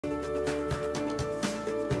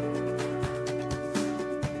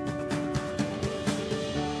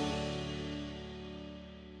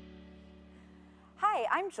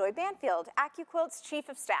I'm Joy Banfield, AccuQuilt's Chief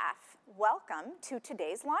of Staff. Welcome to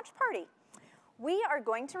today's launch party. We are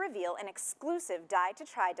going to reveal an exclusive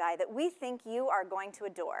die-to-try die that we think you are going to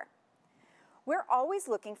adore. We're always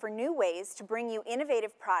looking for new ways to bring you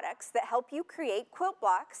innovative products that help you create quilt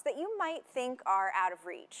blocks that you might think are out of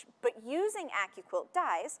reach. But using AccuQuilt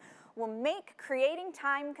dies will make creating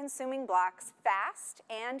time-consuming blocks fast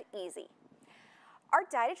and easy. Our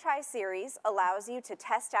Die-to-Try series allows you to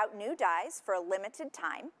test out new dies for a limited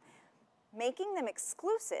time. Making them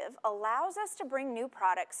exclusive allows us to bring new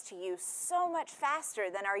products to you so much faster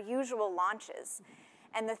than our usual launches.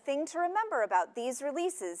 And the thing to remember about these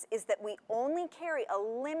releases is that we only carry a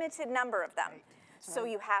limited number of them. Right. So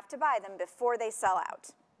you have to buy them before they sell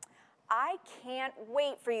out. I can't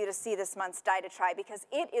wait for you to see this month's Die-to-Try because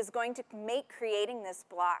it is going to make creating this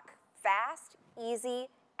block fast, easy,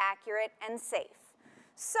 accurate, and safe.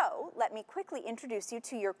 So let me quickly introduce you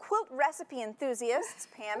to your quilt recipe enthusiasts,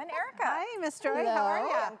 Pam and Erica. Hi, Miss Joy. Hello. How are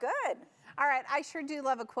you? I'm good. All right, I sure do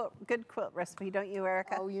love a good quilt recipe, don't you,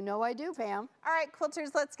 Erica? Oh, you know I do, Pam. All right,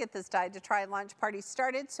 quilters, let's get this Die-to-Try launch party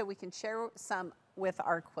started so we can share some with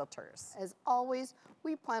our quilters. As always,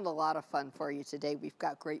 we planned a lot of fun for you today. We've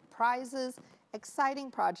got great prizes,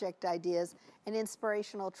 exciting project ideas, an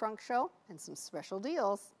inspirational trunk show, and some special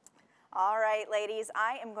deals. All right, ladies,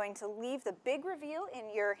 I am going to leave the big reveal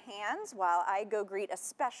in your hands while I go greet a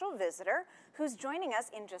special visitor who's joining us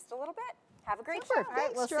in just a little bit. Have a great show. All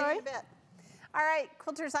right, we'll see you in a bit. All right,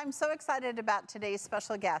 quilters, I'm so excited about today's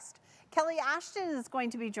special guest. Kelly Ashton is going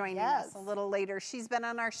to be joining us a little later. She's been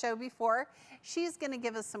on our show before. She's going to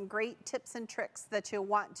give us some great tips and tricks that you'll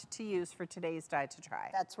want to use for today's Die-to-Try.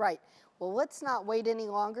 That's right. Well, let's not wait any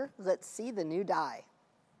longer. Let's see the new die.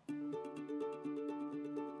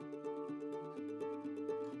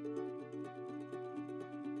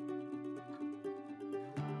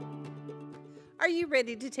 Are you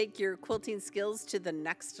ready to take your quilting skills to the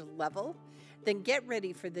next level? Then get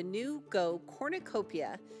ready for the new Go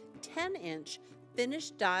Cornucopia 10-inch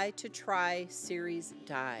finished Die-to-Try series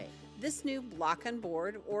die. This new block on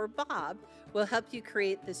board, or bob, will help you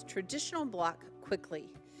create this traditional block quickly.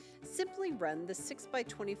 Simply run the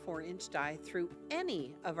 6x24-inch die through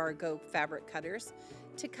any of our Go fabric cutters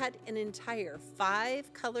to cut an entire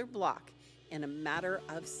 5-color block in a matter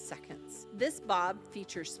of seconds. This bob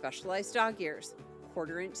features specialized dog ears,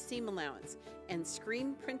 1/4-inch seam allowance, and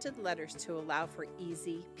screen printed letters to allow for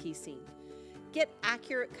easy piecing. Get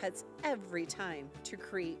accurate cuts every time to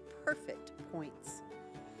create perfect points.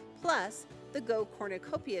 Plus, the Go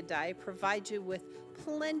Cornucopia die provides you with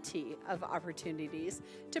plenty of opportunities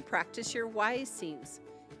to practice your Y seams,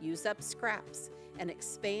 use up scraps, and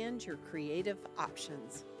expand your creative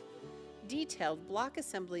options. Detailed block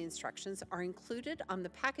assembly instructions are included on the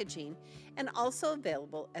packaging and also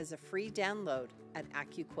available as a free download at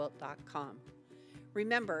AccuQuilt.com.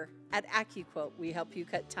 Remember, at AccuQuilt, we help you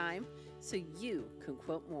cut time so you can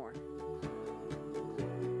quilt more.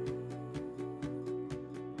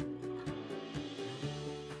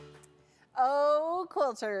 Oh,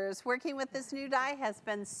 quilters, working with this new die has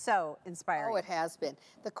been so inspiring. Oh, it has been.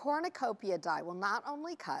 The Cornucopia die will not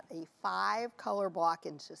only cut a 5-color block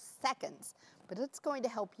in just seconds, but it's going to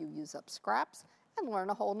help you use up scraps and learn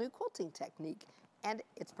a whole new quilting technique. And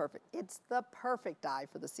it's perfect. It's the perfect die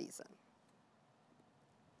for the season.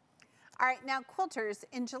 All right, now quilters,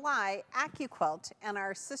 in July, AccuQuilt and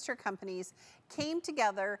our sister companies came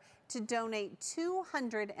together to donate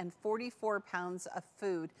 244 pounds of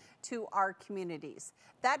food to our communities.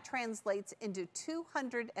 That translates into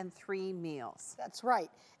 203 meals. That's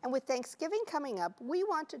right. And with Thanksgiving coming up, we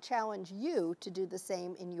want to challenge you to do the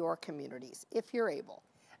same in your communities, if you're able.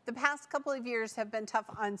 The past couple of years have been tough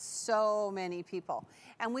on so many people,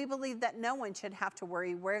 and we believe that no one should have to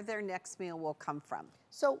worry where their next meal will come from.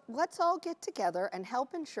 So let's all get together and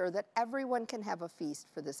help ensure that everyone can have a feast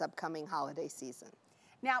for this upcoming holiday season.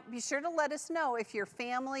 Now, be sure to let us know if your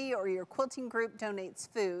family or your quilting group donates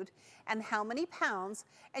food and how many pounds,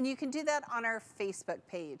 and you can do that on our Facebook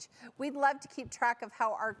page. We'd love to keep track of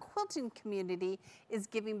how our quilting community is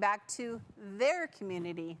giving back to their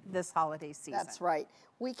community this holiday season. That's right.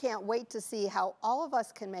 We can't wait to see how all of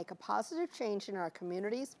us can make a positive change in our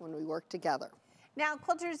communities when we work together. Now,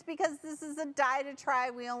 quilters, because this is a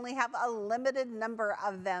Die-to-Try, we only have a limited number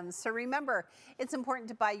of them. So remember, it's important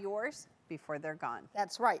to buy yours before they're gone.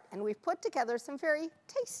 That's right. And we've put together some very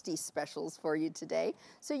tasty specials for you today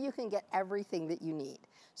so you can get everything that you need.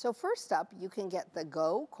 So first up, you can get the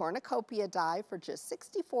Go Cornucopia die for just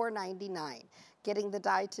 $64.99. Getting the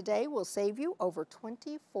die today will save you over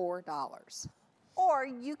 $24. Or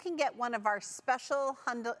you can get one of our special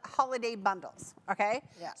holiday bundles, okay?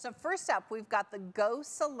 Yeah. So first up, we've got the Go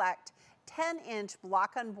Select 10-inch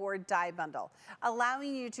block on board die bundle,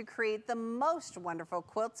 allowing you to create the most wonderful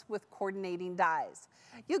quilts with coordinating dies.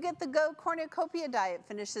 You get the Go Cornucopia die. It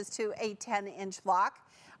finishes to a 10-inch block,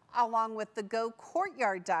 along with the Go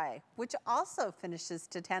Courtyard die, which also finishes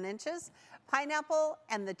to 10 inches. Pineapple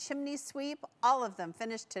and the Chimney Sweep, all of them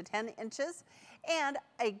finished to 10 inches. And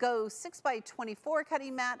a Go 6x24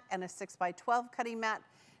 cutting mat and a 6x12 cutting mat.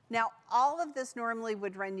 Now, all of this normally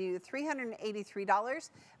would run you $383,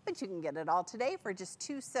 but you can get it all today for just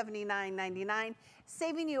 $279.99,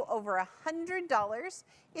 saving you over $100.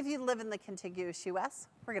 If you live in the contiguous U.S.,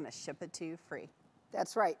 we're going to ship it to you free.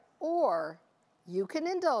 That's right. Or you can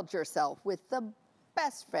indulge yourself with the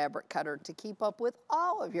best fabric cutter to keep up with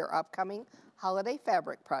all of your upcoming holiday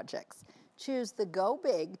fabric projects. Choose the Go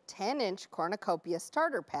Big 10-inch Cornucopia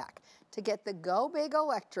starter pack to get the Go Big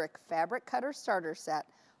electric fabric cutter starter set,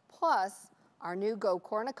 plus our new Go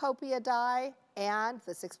Cornucopia die and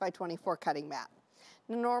the 6x24 cutting mat.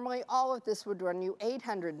 Now, normally all of this would run you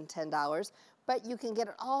 $810, but you can get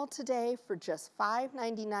it all today for just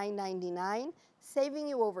 $599.99, saving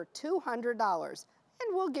you over $200.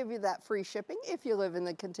 And we'll give you that free shipping if you live in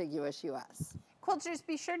the contiguous U.S. Quilters,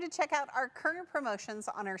 be sure to check out our current promotions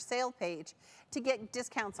on our sale page to get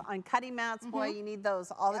discounts on cutting mats. Boy, you need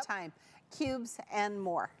those all the time. Cubes and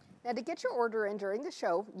more. Now, to get your order in during the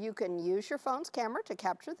show, you can use your phone's camera to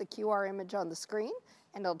capture the QR image on the screen,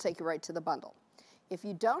 and it'll take you right to the bundle. If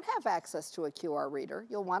you don't have access to a QR reader,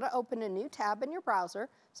 you'll want to open a new tab in your browser,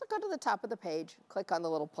 so go to the top of the page, click on the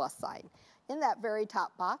little plus sign. In that very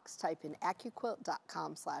top box, type in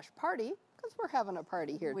AccuQuilt.com/party, because we're having a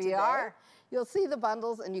party here today. We are. You'll see the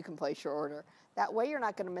bundles and you can place your order. That way you're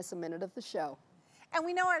not going to miss a minute of the show. And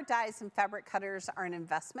we know our dies and fabric cutters are an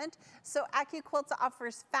investment, so AccuQuilt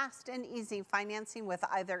offers fast and easy financing with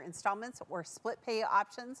either installments or split pay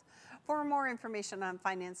options. For more information on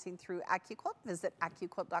financing through AccuQuilt, visit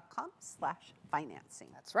AccuQuilt.com/financing.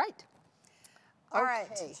 That's right. All right,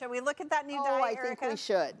 shall we look at that new die, I Erica? think we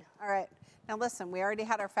should. All right. Now listen, we already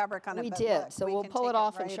had our fabric on it. We but did, look, so we we'll can pull take it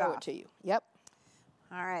off and right show it to you. Yep.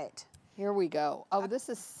 All right. Here we go. Oh, this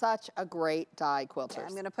is such a great die, quilters. Okay,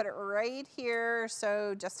 I'm going to put it right here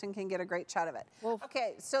so Justin can get a great shot of it. Well,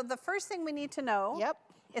 okay, so the first thing we need to know, Yep.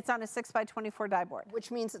 it's on a 6x24 die board.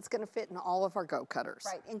 Which means it's going to fit in all of our Go cutters.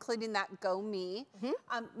 Right, including that Go Me.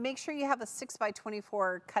 Make sure you have a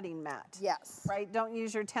 6x24 cutting mat. Yes. Right, don't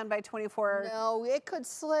use your 10x24. No, it could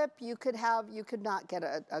slip. You could not get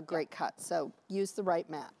a great cut. So use the right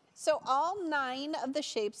mat. So all 9 of the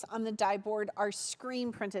shapes on the die board are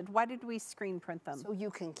screen printed. Why did we screen print them? So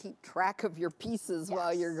you can keep track of your pieces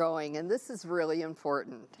while you're going, and this is really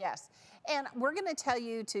important. Yes, and we're going to tell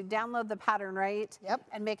you to download the pattern, right? Yep.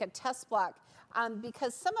 And make a test block,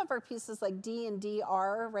 because some of our pieces like D and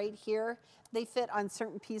DR right here, they fit on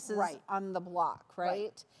certain pieces on the block,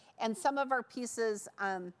 right? And some of our pieces,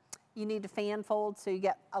 you need to fan fold, so you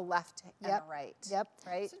get a left and a right. Yep.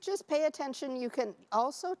 Right. So just pay attention. You can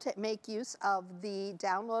also make use of the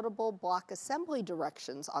downloadable block assembly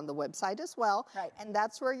directions on the website as well. Right. And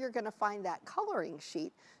that's where you're going to find that coloring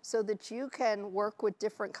sheet so that you can work with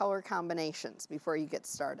different color combinations before you get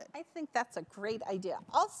started. I think that's a great idea.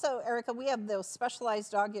 Also, Erica, we have those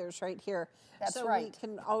specialized dog ears right here. That's so right. we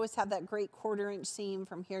can always have that great 1/4-inch seam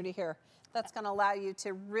from here to here. That's going to allow you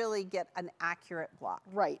to really get an accurate block.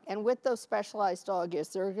 Right, and with those specialized dog ears,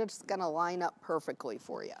 they're just going to line up perfectly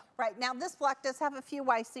for you. Right, now this block does have a few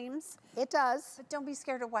Y seams. It does. But don't be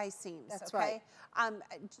scared of Y seams, That's okay?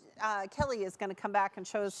 Kelly is going to come back and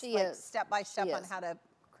show us step by step on how to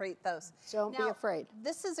create those. Don't be afraid.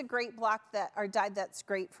 This is a great block or die that's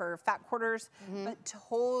great for fat quarters, but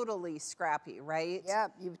totally scrappy, right? Yeah,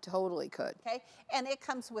 you totally could. Okay, and it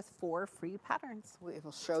comes with 4 free patterns. We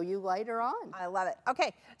will show you later on. I love it.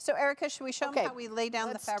 Okay, so Erica, should we show them how we lay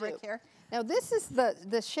down the fabric here? Now this is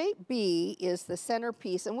the shape B is the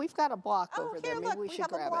centerpiece, and we've got a block over here, there. Maybe look, we should have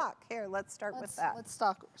grab a block. Here, let's start with that. Let's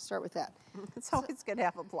start with that. It's always good to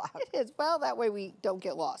have a block. It is. Well, that way we don't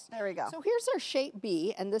get lost. There we go. So here's our shape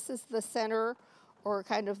B, and this is the center, or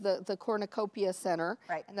kind of the cornucopia center.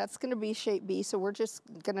 Right. And that's going to be shape B, so we're just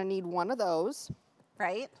going to need one of those.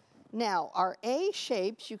 Right. Now, our A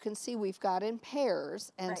shapes, you can see we've got in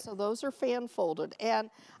pairs, and so those are fan folded. And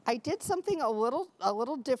I did something a little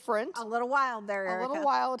different. A little wild there, Erica. A little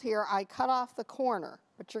wild here. I cut off the corner,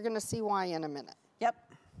 but you're going to see why in a minute. Yep.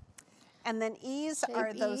 And then E's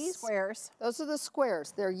are those squares. Those are the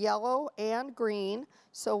squares. They're yellow and green.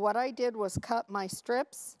 So what I did was cut my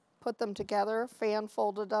strips, put them together, fan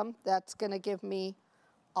folded them. That's going to give me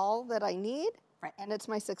all that I need. Right. And it's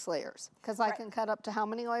my 6 layers, because I can cut up to how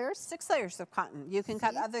many layers? 6 layers of cotton. You can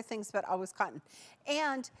cut other things, but always cotton.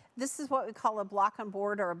 And this is what we call a block on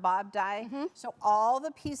board or a bob die. So all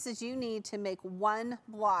the pieces you need to make one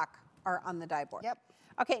block are on the die board. Yep.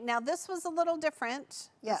 Okay, now this was a little different.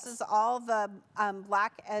 Yes. This is all the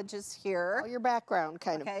black edges here. All your background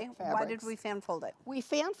kind of Okay, fabrics. why did we fan fold it? We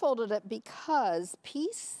fan folded it because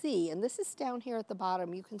piece C, and this is down here at the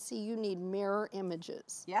bottom, you can see you need mirror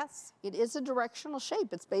images. Yes. It is a directional shape.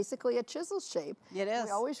 It's basically a chisel shape. It is.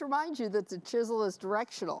 We always remind you that the chisel is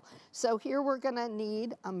directional. So here we're going to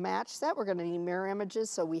need a match set. We're going to need mirror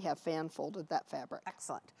images, so we have fan folded that fabric.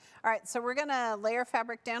 Excellent. All right, so we're gonna layer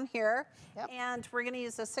fabric down here, and we're gonna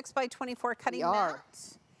use a 6x24 cutting mat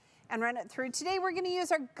and run it through. Today we're gonna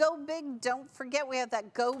use our Go Big. Don't forget we have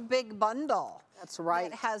that Go Big bundle. That's right.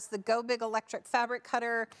 It has the Go Big electric fabric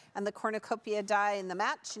cutter and the cornucopia die and the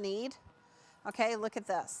mat you need. Okay, look at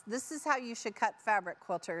this. This is how you should cut fabric,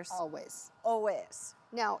 quilters. Always. Always.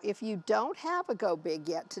 Now, if you don't have a Go Big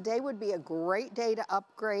yet, today would be a great day to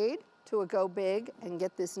upgrade to a Go Big and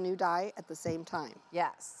get this new die at the same time.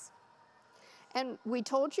 Yes. And we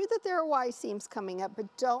told you that there are Y seams coming up, but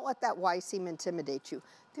don't let that Y seam intimidate you.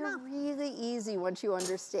 They're really easy once you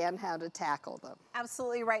understand how to tackle them.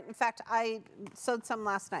 Absolutely right. In fact, I sewed some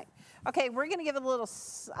last night. Okay, we're going to give it a little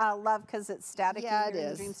love because it's static in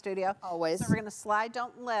the Dream Studio. Always. So we're going to slide,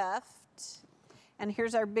 don't lift. And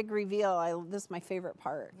here's our big reveal. This is my favorite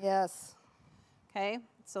part. Yes. Okay,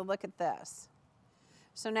 so look at this.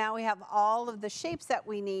 So now we have all of the shapes that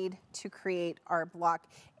we need to create our block.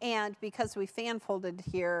 And because we fan folded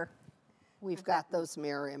here, we've got those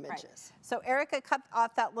mirror images. Right. So Erica cut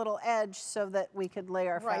off that little edge so that we could lay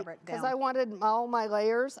our fabric down. Because I wanted all my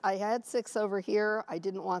layers. I had 6 over here. I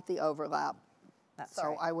didn't want the overlap.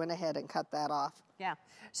 So I went ahead and cut that off. Yeah.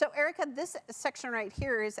 So Erica, this section right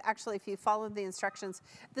here is actually, if you follow the instructions,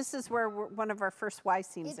 this is where one of our first Y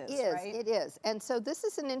seams is, right? It is. And so this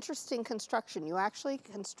is an interesting construction. You actually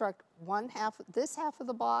construct this half of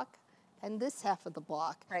the block and this half of the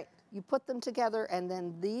block. Right. You put them together, and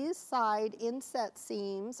then these side inset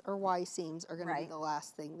seams or Y seams are going to be the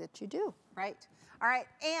last thing that you do. Right. All right.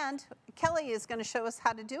 And Kelly is going to show us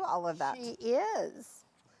how to do all of that. She is.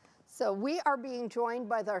 So we are being joined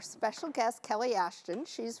by our special guest, Kelly Ashton.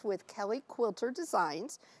 She's with Kelly Quilter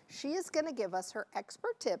Designs. She is going to give us her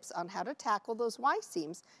expert tips on how to tackle those Y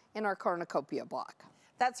seams in our cornucopia block.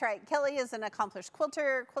 That's right. Kelly is an accomplished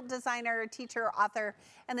quilter, quilt designer, teacher, author,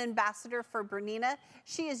 and ambassador for Bernina.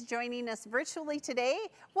 She is joining us virtually today.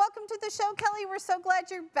 Welcome to the show, Kelly. We're so glad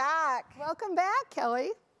you're back. Welcome back,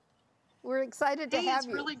 Kelly. We're excited to have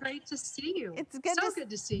you. It's really great to see you. It's good. Good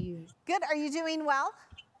to see you. Good. Are you doing well?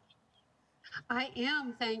 I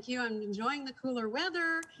am, thank you. I'm enjoying the cooler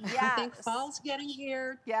weather. Yes. I think fall's getting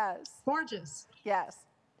here. Yes. Gorgeous. Yes.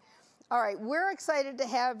 All right, we're excited to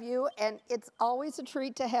have you, and it's always a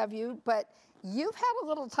treat to have you, but you've had a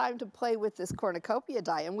little time to play with this cornucopia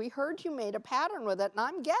die, and we heard you made a pattern with it, and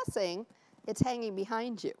I'm guessing it's hanging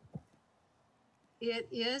behind you. It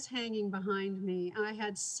is hanging behind me. I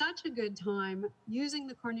had such a good time using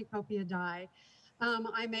the cornucopia die.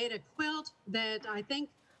 I made a quilt that I think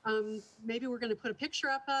maybe we're going to put a picture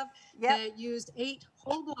up of that used 8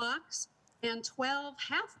 whole blocks and 12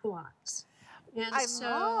 half blocks. And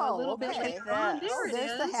a little bit later on,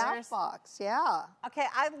 there's the half box, yeah. Okay,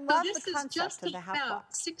 I love the concept of the half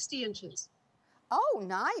box. This is just about 60 inches. Oh,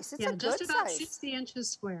 nice. It's a good just about size. 60 inches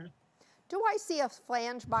square. Do I see a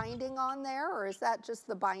flange binding on there, or is that just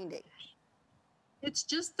the binding? It's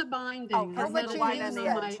just the binding. Oh, but you use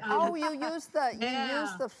you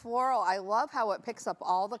use the floral. I love how it picks up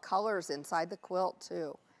all the colors inside the quilt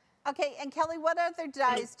too. Okay, and Kelly, what other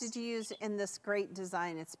dies did you use in this great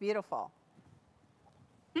design? It's beautiful.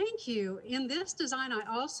 Thank you. In this design, I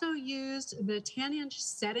also used the 10-inch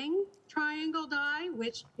setting triangle die,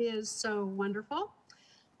 which is so wonderful.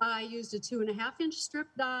 I used a 2.5-inch strip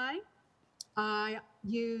die. I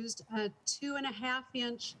used a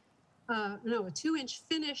 2.5-inch a 2-inch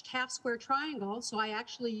finished half square triangle. So I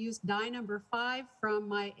actually used die number 5 from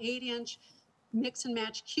my 8-inch mix and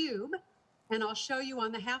match cube. And I'll show you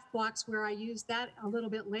on the half blocks where I use that a little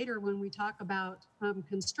bit later when we talk about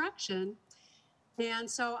construction.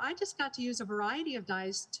 And so I just got to use a variety of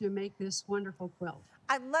dies to make this wonderful quilt.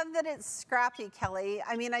 I love that it's scrappy, Kelly.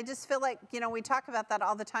 I mean, I just feel like, we talk about that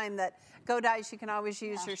all the time, that Go Dies, you can always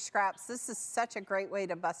use your scraps. This is such a great way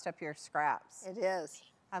to bust up your scraps. It is.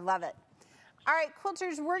 I love it. All right,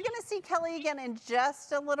 quilters, we're going to see Kelly again in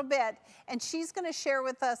just a little bit, and she's going to share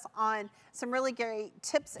with us on some really great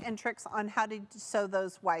tips and tricks on how to sew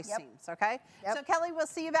those Y seams, okay? So, Kelly, we'll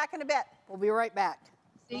see you back in a bit. We'll be right back.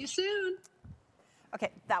 See you soon.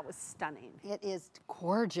 Okay, that was stunning. It is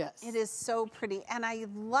gorgeous. It is so pretty. And I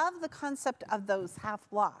love the concept of those half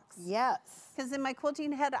blocks. Yes. Because in my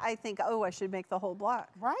quilting head, I think, oh, I should make the whole block.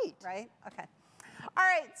 Right. Right? Okay. All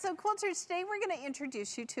right, so quilters, today we're going to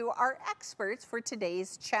introduce you to our experts for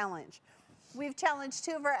today's challenge. We've challenged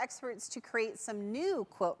 2 of our experts to create some new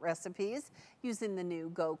quilt recipes using the new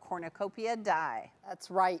Go Cornucopia die.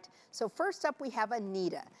 That's right. So first up we have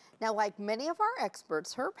Anita. Now, like many of our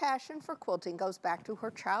experts, her passion for quilting goes back to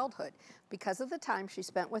her childhood. Because of the time she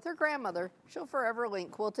spent with her grandmother, she'll forever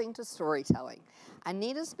link quilting to storytelling.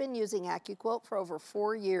 Anita's been using AccuQuilt for over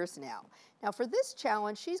 4 years now. Now for this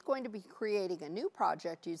challenge, she's going to be creating a new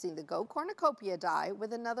project using the Go Cornucopia die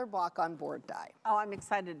with another block on board die. Oh, I'm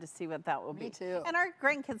excited to see what that will be. Me too. And our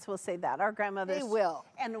grandkids will say that, our grandmothers. They will.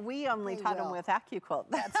 And we only They taught them will. with AccuQuilt.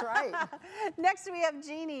 That's right. Next we have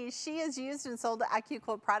Jeannie. She has used and sold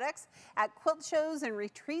AccuQuilt products at quilt shows and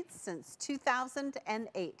retreats since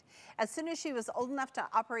 2008. As soon as she was old enough to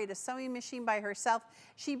operate a sewing machine by herself,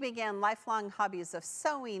 she began lifelong hobbies of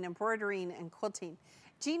sewing, embroidering, and quilting.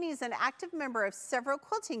 Jeannie is an active member of several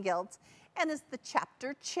quilting guilds and is the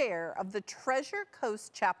chapter chair of the Treasure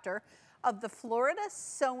Coast chapter of the Florida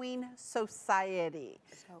Sewing Society.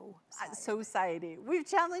 Society. We've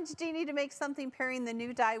challenged Jeannie to make something pairing the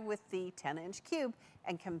new die with the 10-inch cube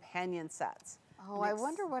and companion sets. Oh, I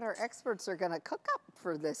wonder what our experts are going to cook up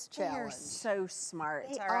for this challenge. They're so smart,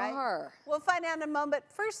 They all right? are. We'll find out in a moment.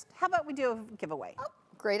 First, how about we do a giveaway? Oh,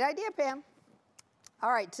 great idea, Pam.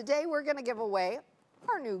 All right, today we're going to give away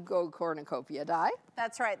our new Go Cornucopia die.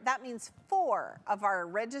 That's right. That means 4 of our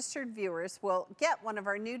registered viewers will get one of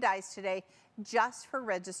our new dies today just for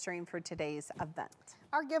registering for today's event.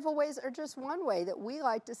 Our giveaways are just one way that we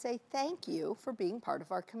like to say thank you for being part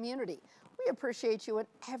of our community. We appreciate you and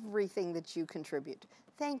everything that you contribute.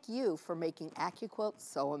 Thank you for making AccuQuilt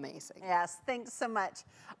so amazing. Yes, thanks so much.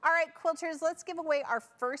 All right, quilters, let's give away our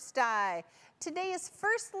first die. Today's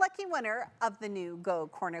first lucky winner of the new Go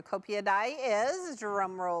Cornucopia die is,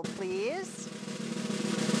 drum roll please,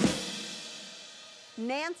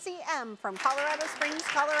 Nancy M. from Colorado Springs,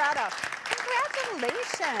 Colorado.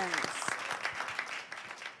 Congratulations.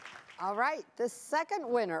 All right, the second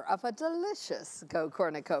winner of a delicious Go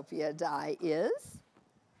Cornucopia die is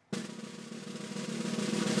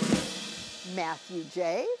Matthew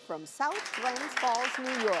J. from South Glens Falls,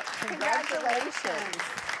 New York. Congratulations.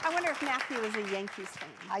 I wonder if Matthew is a Yankees fan.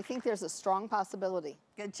 I think there's a strong possibility.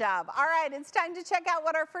 Good job. All right, it's time to check out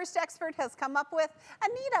what our first expert has come up with.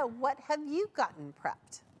 Anita, what have you gotten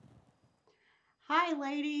prepped? Hi,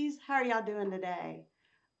 ladies. How are y'all doing today?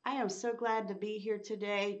 I am so glad to be here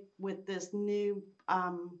today with this new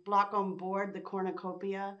block on board, the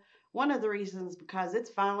cornucopia. One of the reasons because it's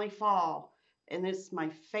finally fall, and it's my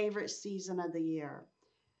favorite season of the year.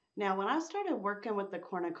 Now, when I started working with the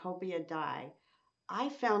cornucopia die, I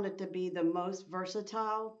found it to be the most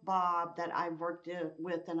versatile bob that I've worked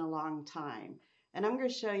with in a long time. And I'm going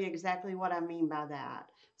to show you exactly what I mean by that.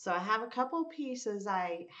 So I have a couple pieces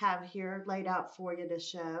I have here laid out for you to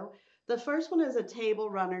show. The first one is a table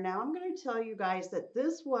runner. Now I'm going to tell you guys that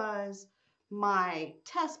this was my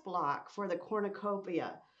test block for the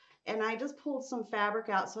cornucopia. And I just pulled some fabric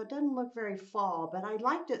out so it doesn't look very fall, but I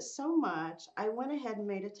liked it so much I went ahead and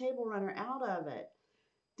made a table runner out of it.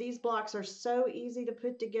 These blocks are so easy to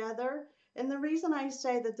put together. And the reason I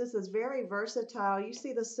say that this is very versatile, you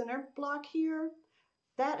see the center block here?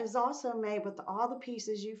 That is also made with all the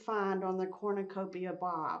pieces you find on the cornucopia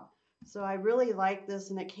bob. So I really like this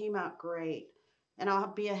and it came out great. And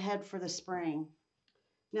I'll be ahead for the spring.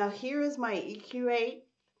 Now here is my EQ8,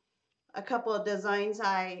 a couple of designs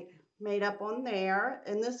I made up on there.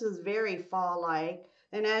 And this is very fall-like.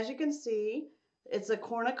 And as you can see, it's a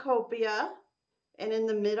cornucopia. And in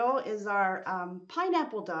the middle is our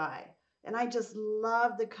pineapple die. And I just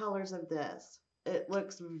love the colors of this. It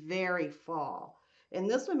looks very fall. And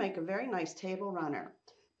this would make a very nice table runner.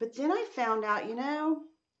 But then I found out, you know,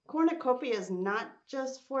 cornucopia is not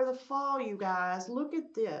just for the fall, you guys. Look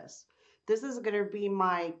at this. This is going to be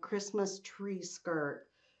my Christmas tree skirt.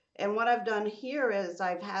 And what I've done here is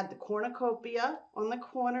I've had the cornucopia on the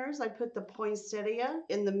corners. I put the poinsettia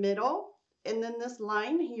in the middle. And then this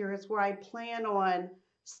line here is where I plan on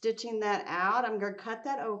stitching that out. I'm going to cut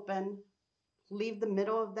that open, leave the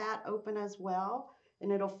middle of that open as well,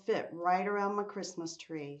 and it'll fit right around my Christmas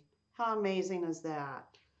tree. How amazing is that?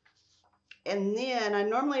 And then, I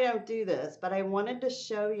normally don't do this, but I wanted to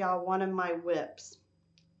show y'all one of my whips.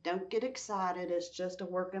 Don't get excited, it's just a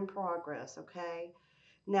work in progress, okay?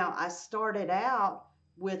 Now, I started out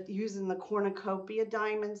with using the cornucopia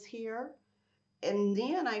diamonds here. And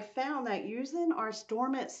then I found that using our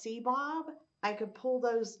Storm at Sea bob, I could pull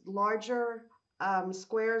those larger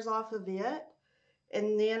squares off of it.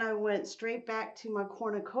 And then I went straight back to my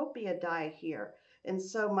cornucopia die here. And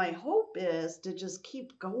so my hope is to just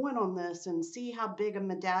keep going on this and see how big a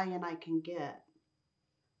medallion I can get.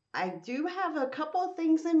 I do have a couple of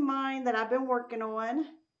things in mind that I've been working on.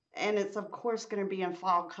 And it's of course going to be in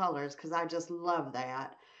fall colors because I just love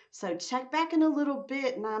that. So check back in a little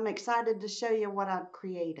bit and I'm excited to show you what I've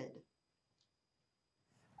created.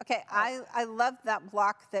 Okay, I love that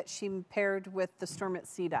block that she paired with the Storm at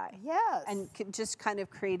Sea die. Yes. And just kind of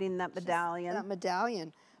creating that medallion. That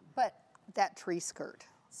medallion. But that tree skirt.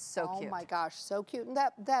 So cute. Oh my gosh, so cute.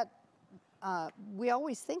 And we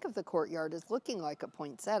always think of the courtyard as looking like a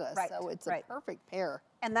poinsettia. Right, So it's a perfect pair.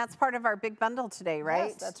 And that's part of our big bundle today, right?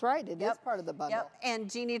 Yes, that's right. It is part of the bundle. Yep. And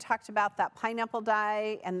Jeannie talked about that pineapple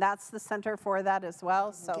die, and that's the center for that as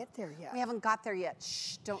well. So Get there yet. we haven't got there yet.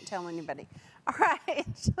 Shh, don't tell anybody. All right.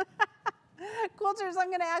 Quilters, I'm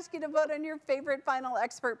going to ask you to vote on your favorite final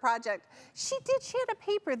expert project. She had a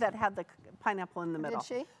paper that had the pineapple in the middle.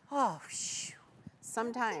 Did she? Oh, shoo.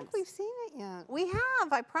 Sometimes. I think we've seen it yet. We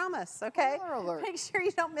have, I promise, okay? Spoiler alert. Make sure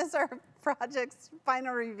you don't miss our project's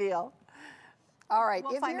final reveal. All right,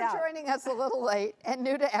 We'll if find you're out. joining us a little late and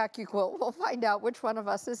new to AccuQuilt, we'll find out which one of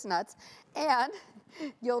us is nuts. And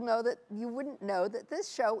you wouldn't know that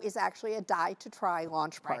this show is actually a die to try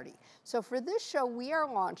launch party. So for this show, we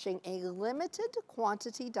are launching a limited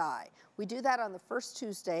quantity die. We do that on the first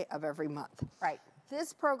Tuesday of every month. Right.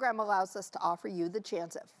 This program allows us to offer you the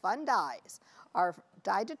chance at fun dies. Our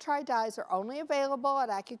die to try dies are only available at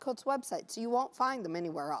AccuQuilt's website, so you won't find them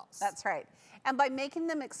anywhere else. That's right. And by making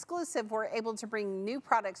them exclusive, we're able to bring new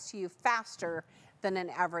products to you faster than an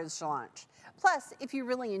average launch. Plus, if you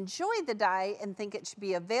really enjoy the die and think it should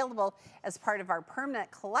be available as part of our permanent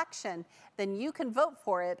collection, then you can vote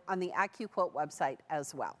for it on the AccuQuilt website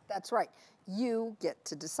as well. That's right. You get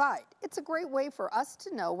to decide. It's a great way for us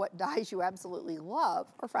to know what dies you absolutely love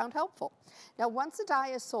or found helpful. Now, once a die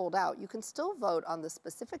is sold out, you can still vote on the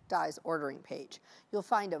specific dies ordering page. You'll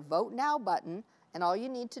find a Vote Now button, and all you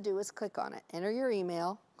need to do is click on it. Enter your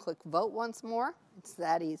email, click Vote once more. It's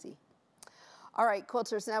that easy. All right,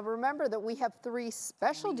 Quilters, now remember that we have 3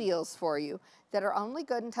 special deals for you that are only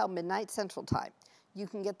good until midnight Central Time. You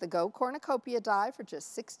can get the Go Cornucopia die for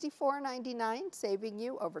just $64.99, saving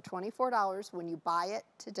you over $24 when you buy it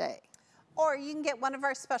today. Or you can get one of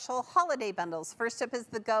our special holiday bundles. First up is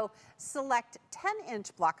the Go Select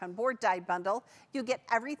 10-inch block on board die bundle. You get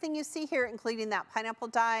everything you see here, including that pineapple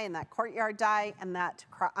die and that courtyard die and that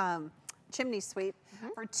chimney sweep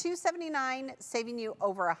for $279, saving you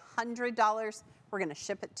over $100. We're going to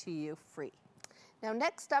ship it to you free. Now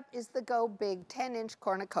next up is the Go Big 10-inch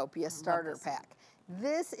Cornucopia starter pack.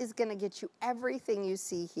 This is going to get you everything you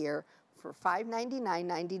see here for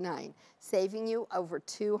 $599.99, saving you over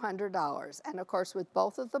 $200. And of course, with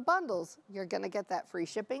both of the bundles, you're going to get that free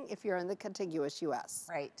shipping if you're in the contiguous U.S.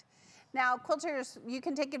 Right. Now, Quilters, you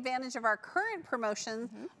can take advantage of our current promotion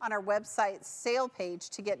on our website sale page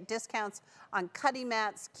to get discounts on cutting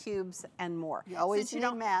mats, cubes, and more. You always need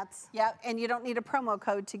mats. Yeah, and you don't need a promo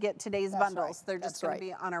code to get today's bundles. Right. They're just going to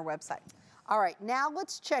be on our website. All right, now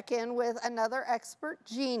let's check in with another expert,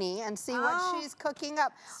 Jeannie, and see what she's cooking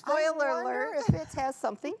up. Spoiler I wonder alert. if it has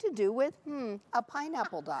something to do with, a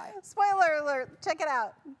pineapple die. Spoiler alert. Check it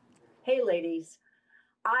out. Hey, ladies.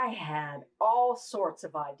 I had all sorts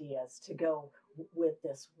of ideas to go with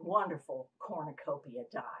this wonderful cornucopia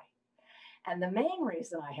die. And the main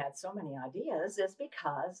reason I had so many ideas is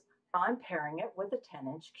because I'm pairing it with a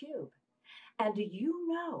 10-inch cube. And do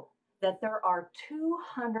you know that there are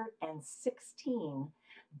 216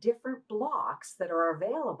 different blocks that are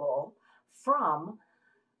available from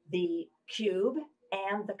the cube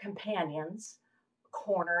and the companions,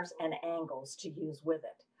 corners and angles to use with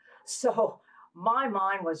it. So my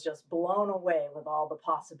mind was just blown away with all the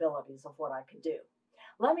possibilities of what I could do.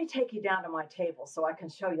 Let me take you down to my table so I can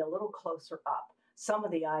show you a little closer up some of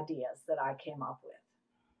the ideas that I came up with.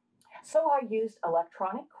 So I used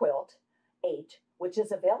Electronic Quilt 8, which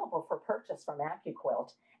is available for purchase from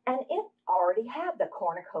AccuQuilt, and it already had the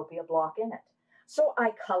cornucopia block in it. So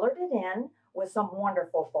I colored it in with some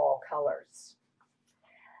wonderful fall colors.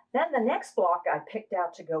 Then the next block I picked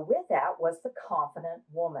out to go with that was the Confident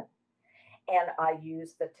Woman. And I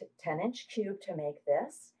used the 10-inch cube to make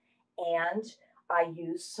this, and I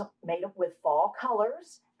made it with fall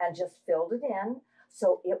colors and just filled it in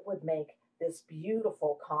so it would make this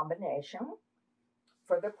beautiful combination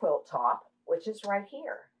for the quilt top, which is right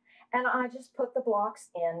here. And I just put the blocks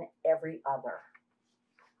in every other.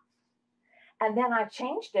 And then I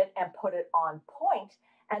changed it and put it on point,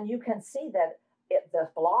 and you can see that the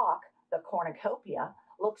block the cornucopia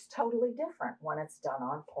looks totally different when it's done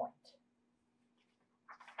on point.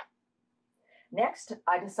 Next,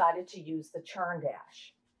 I decided to use the churn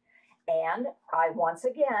dash. And I once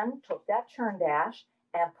again took that churn dash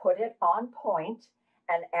and put it on point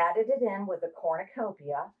and added it in with the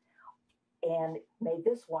cornucopia and made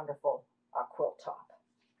this wonderful quilt top.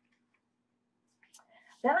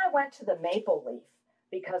 Then I went to the maple leaf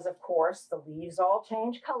because, of course, the leaves all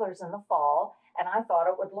change colors in the fall, and I thought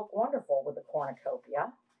it would look wonderful with the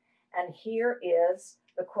cornucopia. And here is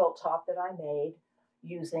the quilt top that I made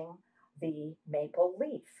using the maple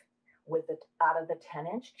leaf with it out of the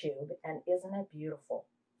 10-inch cube, and isn't it beautiful?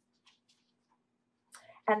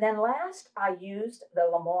 And then last, I used the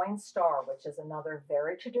Lemoyne Star, which is another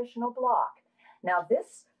very traditional block. Now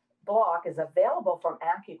this block is available from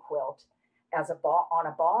AccuQuilt as on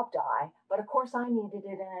a bob die, but of course I needed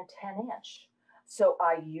it in a 10-inch. So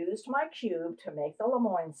I used my cube to make the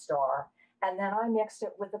Lemoyne Star, and then I mixed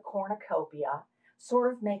it with the cornucopia,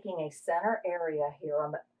 sort of making a center area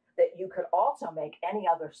here that you could also make any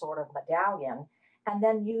other sort of medallion, and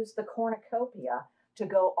then use the cornucopia to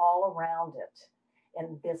go all around it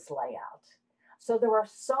in this layout. So there are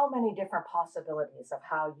so many different possibilities of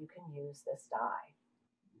how you can use this die.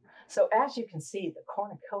 So as you can see, the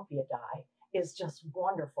cornucopia die is just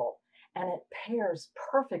wonderful, and it pairs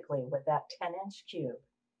perfectly with that 10-inch cube.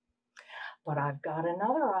 But I've got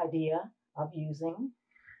another idea of using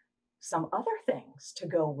some other things to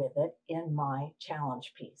go with it in my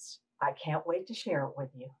challenge piece. I can't wait to share it with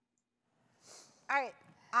you. All right,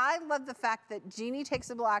 I love the fact that Jeannie takes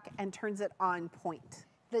a block and turns it on point.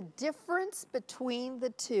 The difference between the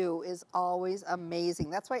two is always amazing.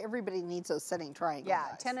 That's why everybody needs those setting triangles.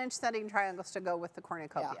 Yeah, 10-inch setting triangles to go with the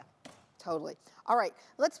cornucopia. Yeah, totally. All right,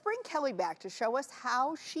 let's bring Kelly back to show us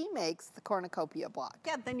how she makes the cornucopia block.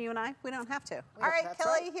 Yeah, then you and I, we don't have to. Yeah, All right, that's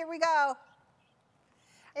Kelly, right. here we go.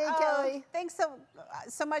 Hey, Kelly. Thanks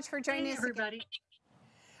so much for joining us. Everybody.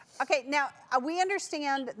 Okay, now we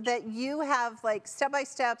understand that you have like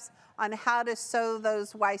step-by-steps on how to sew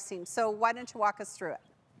those Y seams. So why don't you walk us through it?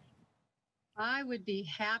 I would be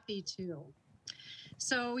happy to.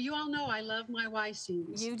 So you all know I love my Y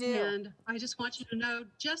seams. You do. And I just want you to know,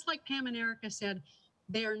 just like Pam and Erica said,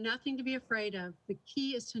 they are nothing to be afraid of. The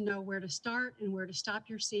key is to know where to start and where to stop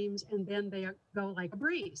your seams, and then they go like a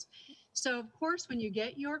breeze. So of course, when you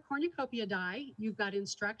get your cornucopia die, you've got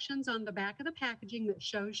instructions on the back of the packaging that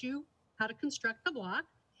shows you how to construct the block.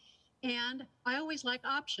 And I always like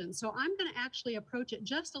options. So I'm going to actually approach it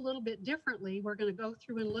just a little bit differently. We're going to go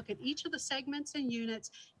through and look at each of the segments and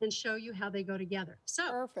units and show you how they go together. So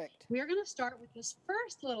Perfect. we're going to start with this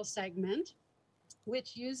first little segment,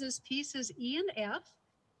 which uses pieces E and F.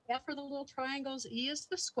 F are the little triangles, E is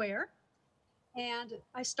the square. And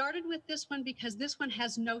I started with this one because this one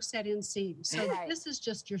has no set-in seams. So Right. this is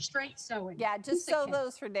just your straight sewing. Yeah, just Piece of sew cake.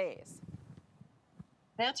 those for days.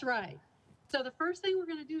 That's right. So the first thing we're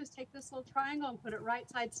going to do is take this little triangle and put it right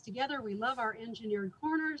sides together. We love our engineered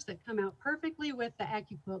corners that come out perfectly with the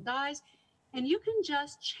AccuQuilt dies. And you can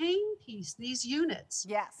just chain piece these units.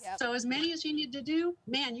 Yes. Yep. So as many as you need to do,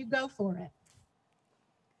 man, you go for it.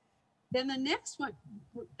 Then the next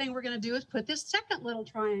thing we're going to do is put this second little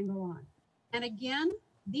triangle on. And again,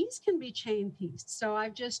 these can be chain pieced. So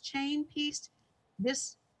I've just chain pieced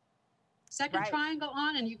this second Right. triangle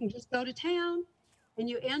on, and you can just go to town, and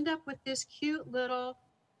you end up with this cute little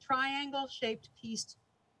triangle shaped pieced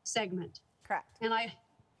segment. Correct. And I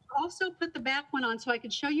also put the back one on so I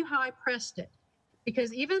could show you how I pressed it.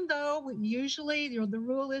 Because even though usually the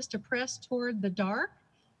rule is to press toward the dark,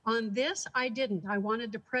 on this I didn't. I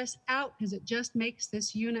wanted to press out because it just makes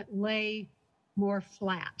this unit lay more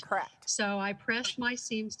flat. Correct. So I pressed my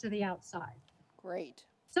seams to the outside. Great.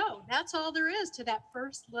 So that's all there is to that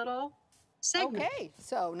first little segment. Okay,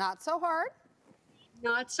 so not so hard.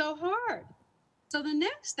 Not so hard. So the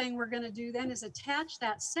next thing we're going to do then is attach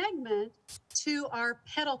that segment to our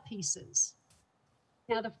petal pieces.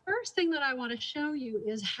 Now the first thing that I want to show you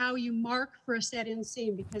is how you mark for a set-in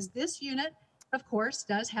seam, because this unit, of course,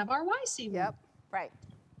 does have our Y seam. Yep. Right.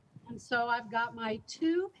 And so I've got my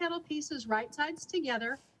two petal pieces right sides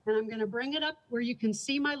together, and I'm going to bring it up where you can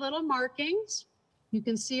see my little markings. You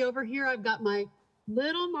can see over here I've got my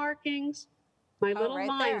little markings, my little right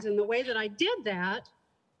lines. there. And the way that I did that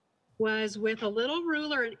was with a little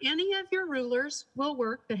ruler, and any of your rulers will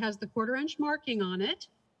work that has the 1/4 inch marking on it.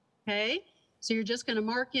 Okay, so you're just going to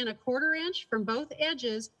mark in a 1/4 inch from both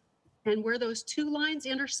edges, and where those two lines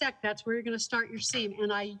intersect, that's where you're going to start your seam.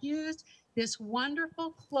 And I used this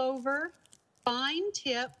wonderful Clover fine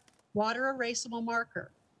tip water erasable marker.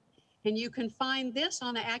 And you can find this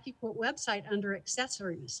on the AccuQuilt website under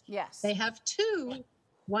accessories. Yes. They have two,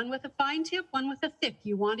 one with a fine tip, one with a thick.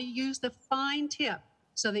 You want to use the fine tip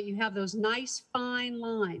so that you have those nice fine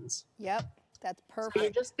lines. Yep, that's So you're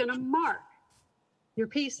perfect. just going to mark your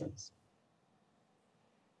pieces.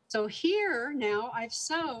 So here now I've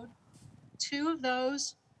sewed two of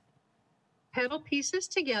those petal pieces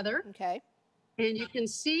together. Okay. And you can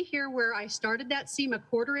see here where I started that seam a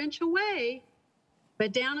 1/4 inch away,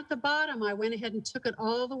 but down at the bottom, I went ahead and took it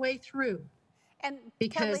all the way through. And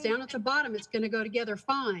Because Kelly, down at the bottom, it's going to go together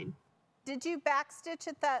fine. did you backstitch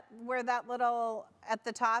at that, where that little, at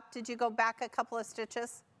the top, did you go back a couple of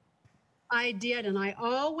stitches? I did, and I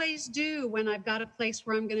always do when I've got a place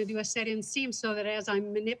where I'm going to do a set-in seam so that as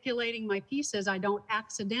I'm manipulating my pieces, I don't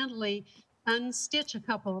accidentally unstitch a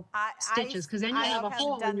couple of stitches, because then you I have a have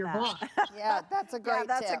hole in done your that. block. Yeah, that's a great Yeah,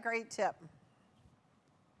 that's tip. a great tip.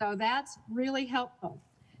 So that's really helpful.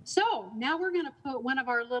 So now we're going to put one of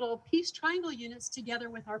our little piece triangle units together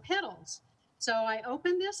with our petals. So I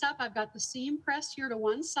open this up. I've got the seam pressed here to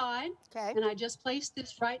one side, Okay. and I just placed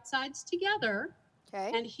this right sides together.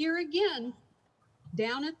 Okay. And here again,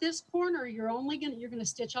 down at this corner, you're going to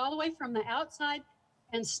stitch all the way from the outside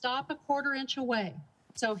and stop a 1/4 inch away.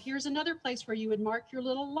 So here's another place where you would mark your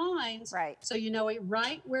little lines, Right. so you know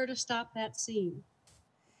right where to stop that seam.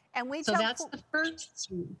 And we So tell that's the first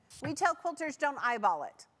seam. we tell quilters don't eyeball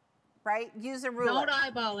it, right? Use a ruler. Don't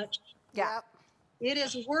eyeball it. Yeah. Yep. It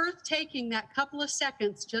is worth taking that couple of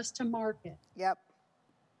seconds just to mark it. Yep.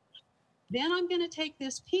 Then I'm going to take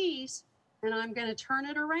this piece and I'm going to turn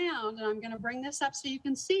it around, and I'm going to bring this up so you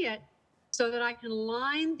can see it, so that I can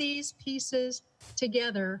line these pieces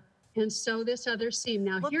together and sew this other seam.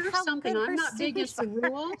 Now, Look here's how something, good I'm her not big seams into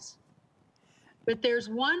rules, but there's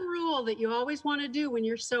one rule that you always want to do when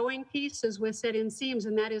you're sewing pieces with set-in seams,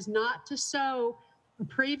 and that is not to sew a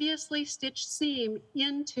previously stitched seam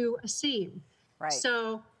into a seam. Right.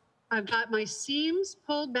 So I've got my seams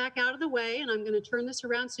pulled back out of the way, and I'm going to turn this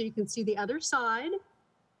around so you can see the other side.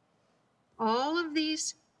 All of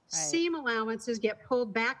these seam allowances get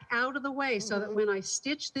pulled back out of the way, so that when I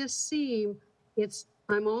stitch this seam,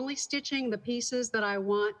 I'm only stitching the pieces that I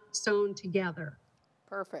want sewn together.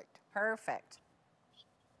 Perfect. Perfect.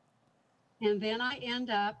 And then I end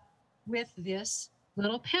up with this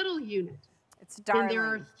little petal unit. It's darling. And there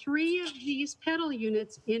are 3 of these petal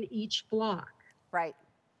units in each block. Right.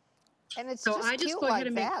 And it's So just I just cute go ahead like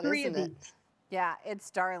and make that, 3 of isn't these. it? Yeah, it's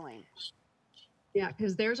darling. Yeah,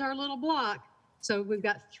 because there's our little block. So we've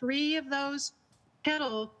got 3 of those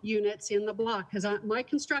petal units in the block, because my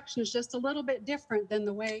construction is just a little bit different than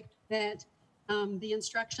the way that the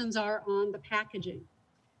instructions are on the packaging.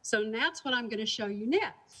 So that's what I'm going to show you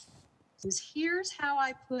next. Here's how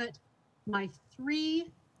I put my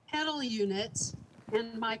 3 petal units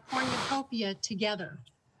and my cornucopia together.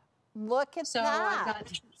 Look at So I've that.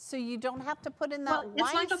 got, So you don't have to put in that well, it's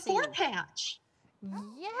line like a seam. 4-patch.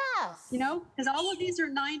 Yes. You know, because all of these are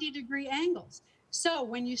 90-degree angles. So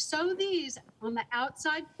when you sew these on the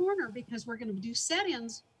outside corner, because we're going to do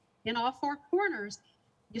set-ins in all 4 corners,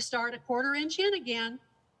 you start a 1/4 inch in again,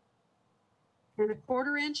 and a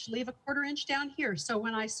 1/4 inch, leave a 1/4 inch down here. So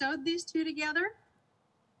when I sewed these 2 together,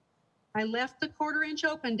 I left the 1/4 inch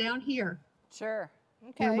open down here, Sure.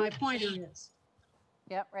 where Okay. my pointer is.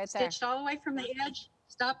 Yep, right there. Stitched all the way from the edge,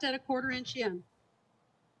 stopped at a 1/4 inch in.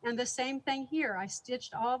 And the same thing here. I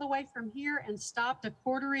stitched all the way from here and stopped a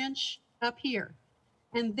 1/4 inch up here.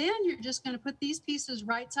 And then you're just going to put these pieces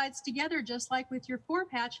right sides together, just like with your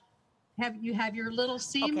 4-patch. You have your little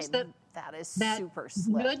seams Okay, that that is super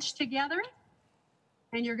slick. nudge together.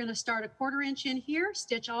 And you're going to start a 1/4 inch in here,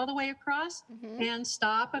 stitch all the way across, and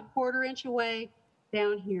stop a 1/4 inch away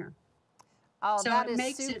down here. Oh, So that it is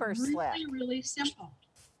makes super it slick. really, really simple.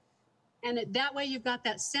 And that way you've got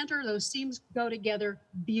that center, those seams go together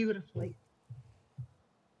beautifully.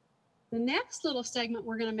 The next little segment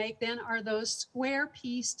we're going to make then are those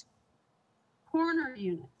square-pieced corner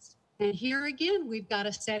units. And here again, we've got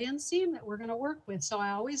a set-in seam that we're going to work with. So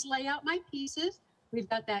I always lay out my pieces. We've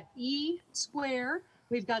got that E square.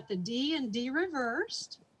 We've got the D and D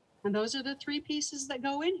reversed. And those are the 3 pieces that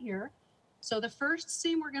go in here. So the first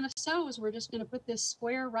seam we're going to sew is we're just going to put this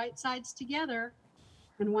square right sides together.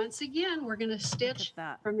 And once again, we're going to stitch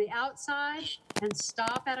that. from the outside and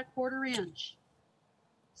stop at a 1/4 inch.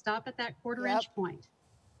 Stop at that 1/4 inch point.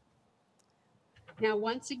 Now,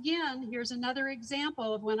 once again, here's another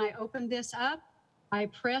example of when I opened this up, I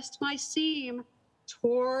pressed my seam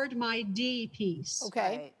toward my D piece.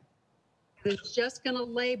 Okay. Right. It's just going to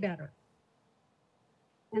lay better.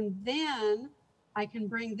 And then I can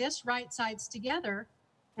bring this right sides together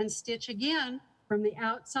and stitch again from the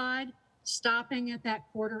outside, stopping at that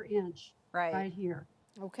 1/4 inch right here.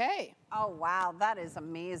 Okay. Oh, wow, that is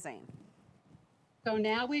amazing. So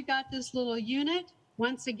now we've got this little unit.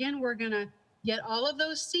 Once again, we're going to get all of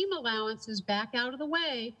those seam allowances back out of the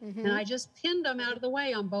way. And I just pinned them out of the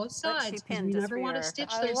way on both But she sides because pinned we just never for want to your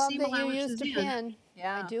stitch I those love seam that you allowances used a in. pin.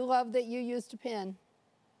 Yeah. I do love that you used a pin.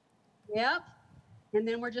 Yep. And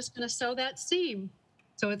then we're just going to sew that seam.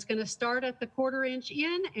 So it's going to start at the 1/4 inch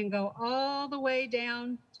in and go all the way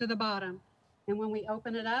down to the bottom. And when we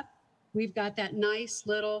open it up, we've got that nice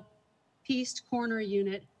little pieced corner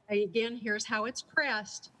unit. And again, here's how it's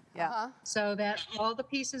pressed. Yeah. So that all the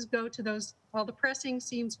pieces go to those, all the pressing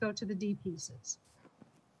seams go to the D pieces.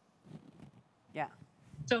 Yeah.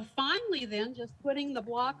 So finally then, just putting the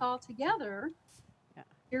block all together,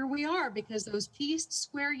 here we are, because those pieced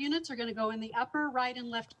square units are going to go in the upper right and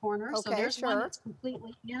left corner. So Okay, there's one sure. that's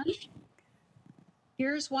completely in.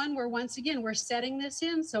 Here's one where, once again, we're setting this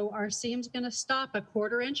in, so our seam's going to stop a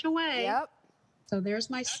 1/4 inch away. Yep. So there's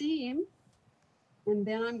my seam. And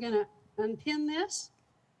then I'm going to unpin this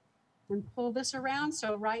and pull this around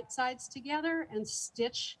so right sides together and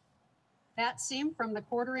stitch that seam from the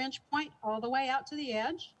 1/4 inch point all the way out to the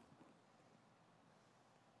edge.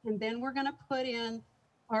 And then we're going to put in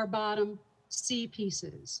our bottom C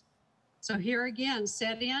pieces. So here again,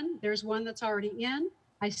 set in, there's one that's already in.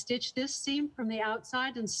 I stitch this seam from the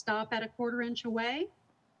outside and stop at a 1/4 inch away.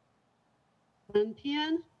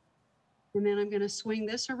 Unpin, and then I'm going to swing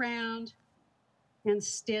this around and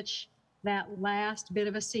stitch that last bit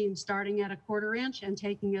of a seam, starting at a 1/4 inch and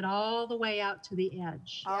taking it all the way out to the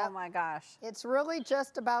edge. Oh my gosh. It's really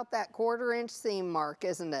just about that 1/4 inch seam mark,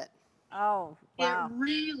 isn't it? Oh, wow. It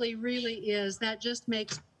really, really is. That just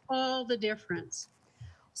makes all the difference.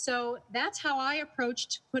 So that's how I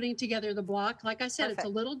approached putting together the block. Like I said, it's a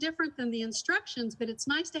Perfect. little different than the instructions, but it's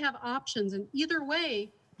nice to have options, and either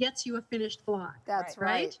way gets you a finished block. That's Right.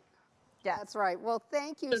 right. Right? Yeah. That's right. Well,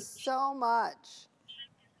 thank you so much.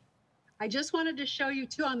 I just wanted to show you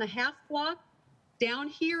too on the half block. Down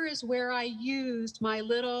here is where I used my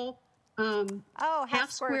little Oh,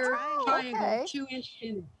 half square triangle. triangle, Okay. 2-inch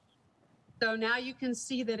finish. So now you can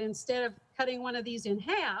see that instead of cutting one of these in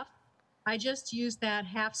half, I just used that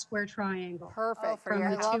half square triangle. Perfect. Oh, for From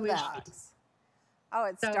your the I love 2-inch that. piece. Oh,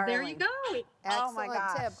 it's So darling. there you go. Oh my Excellent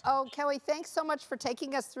gosh. tip. Oh, Kelly, thanks so much for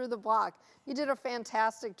taking us through the block. You did a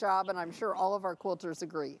fantastic job, and I'm sure all of our quilters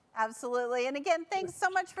agree. Absolutely. And again, thanks so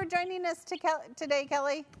much for joining us today,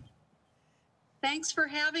 Kelly. Thanks for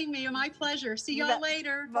having me. My pleasure. See You y'all bet.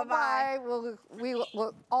 later. Bye-bye.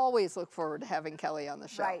 We'll always look forward to having Kelly on the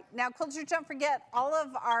show. Right. Now, quilters, don't forget, all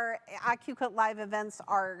of our AccuQuilt live events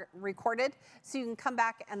are recorded, so you can come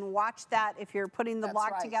back and watch that. If you're putting the That's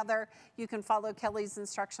block right. together, you can follow Kelly's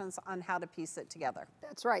instructions on how to piece it together.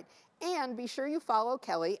 That's right. And be sure you follow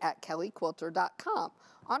Kelly at kellyquilter.com.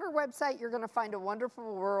 On her website, you're going to find a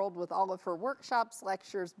wonderful world with all of her workshops,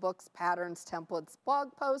 lectures, books, patterns, templates,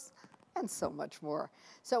 blog posts, and so much more.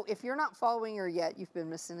 So if you're not following her yet, you've been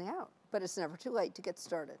missing out, but it's never too late to get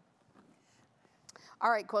started.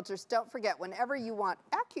 All right, quilters, don't forget, whenever you want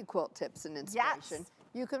AccuQuilt tips and inspiration,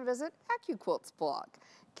 you can visit AccuQuilt's blog.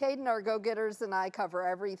 Caden, our go-getters, and I cover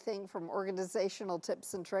everything from organizational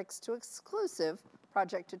tips and tricks to exclusive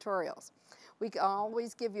project tutorials. We can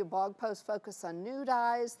always give you blog posts focused on new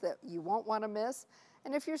dies that you won't want to miss.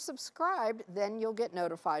 And if you're subscribed, then you'll get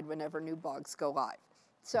notified whenever new blogs go live.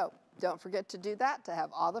 So don't forget to do that to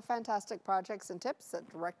have all the fantastic projects and tips sent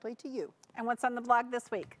directly to you. And what's on the blog this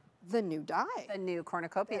week? The new die. The new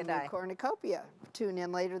cornucopia The die. new cornucopia. Tune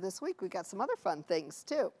in later this week. We got some other fun things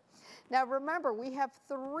too. Now remember, we have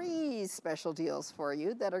 3 special deals for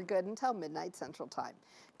you that are good until midnight Central Time.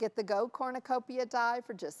 Get the Go Cornucopia die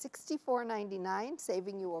for just $64.99,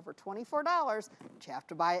 saving you over $24, but you have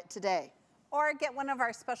to buy it today. Or get one of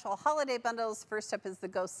our special holiday bundles. First up is the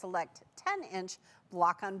Go Select 10-inch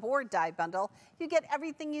block on board die bundle. You get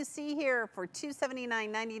everything you see here for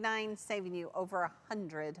 $279.99, saving you over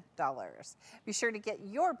 $100. Be sure to get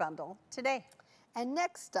your bundle today. And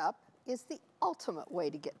next up is the ultimate way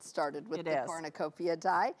to get started with It the is. cornucopia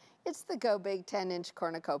die. It's the Go Big 10-inch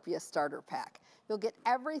cornucopia starter pack. You'll get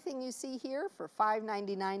everything you see here for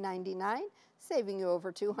 $599.99, saving you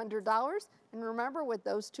over $200. And remember, with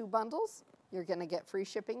those 2 bundles, you're going to get free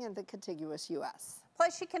shipping in the contiguous U.S.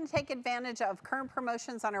 Plus, you can take advantage of current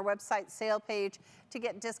promotions on our website sale page to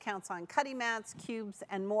get discounts on cutting mats, cubes,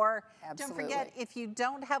 and more. Absolutely. Don't forget, if you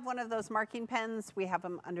don't have one of those marking pens, we have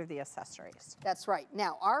them under the accessories. That's right.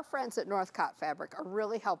 Now, our friends at Northcott Fabric are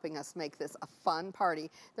really helping us make this a fun party.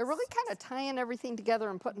 They're really kind of tying everything together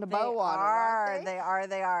and putting a bow on it, aren't they?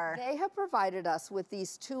 They are. They have provided us with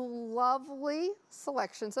these two lovely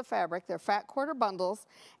selections of fabric. They're fat quarter bundles,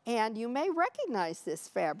 and you may recognize this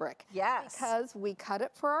fabric. Yes. Because we cut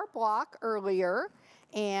it for our block earlier,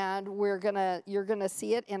 and you're gonna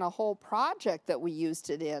see it in a whole project that we used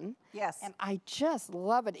it in. Yes. And I just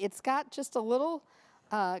love it. It's got just a little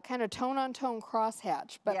kind of tone-on-tone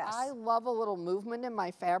crosshatch, but Yes. I love a little movement in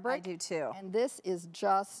my fabric. I do too. And this is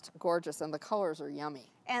just gorgeous, and the colors are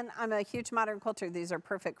yummy. And I'm a huge modern quilter. These are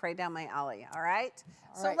perfect right down my alley, all right?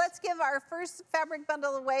 All So right. let's give our first fabric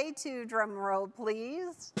bundle away to, drum roll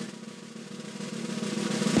please,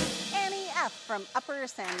 Annie F. from Upper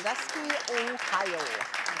Sandusky, Ohio.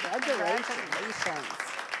 Congratulations.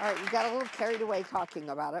 All right, you got a little carried away talking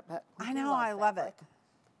about it, but we I do know, I love it.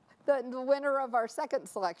 fabric. The winner of our second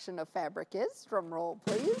selection of fabric is, drum roll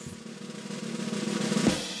please,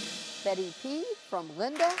 Betty P. from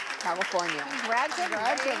Linda, California.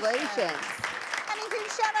 Congratulations. And a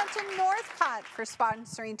huge shout out to Northcott for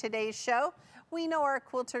sponsoring today's show. We know our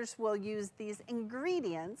quilters will use these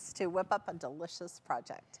ingredients to whip up a delicious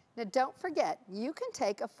project. Now, don't forget, you can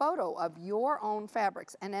take a photo of your own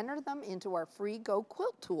fabrics and enter them into our free Go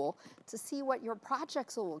Quilt tool to see what your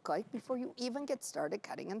projects will look like before you even get started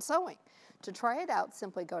cutting and sewing. To try it out,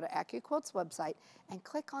 simply go to AccuQuilt's website and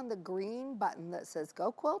click on the green button that says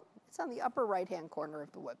Go Quilt. It's on the upper right-hand corner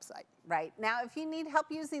of the website. Right. Now, if you need help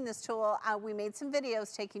using this tool, we made some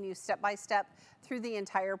videos taking you step by step through the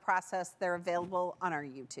entire process. They're available on our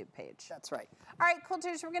YouTube page. That's right. All right,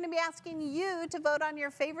 quilters, we're going to be asking you to vote on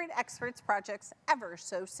your favorite experts projects ever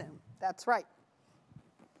so soon. That's right.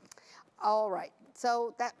 All right.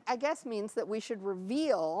 So that, I guess, means that we should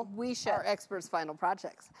reveal our experts' final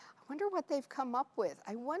projects. I wonder what they've come up with.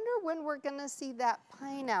 I wonder when we're going to see that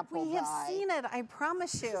pineapple We have dye. seen it, I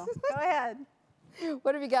promise you. Go ahead.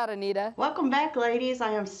 What have you got, Anita? Welcome back, ladies.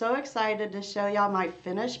 I am so excited to show y'all my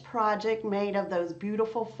finished project made of those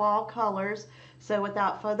beautiful fall colors. So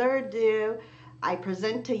without further ado, I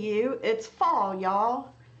present to you, it's fall,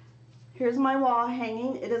 y'all. Here's my wall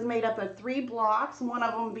hanging. It is made up of 3 blocks, one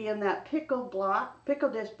of them being that pickle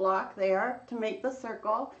dish block there to make the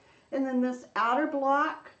circle. And then this outer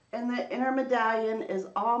block and the inner medallion is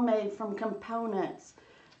all made from components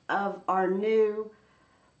of our new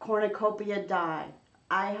cornucopia die.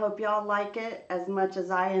 I hope y'all like it as much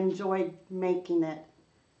as I enjoyed making it.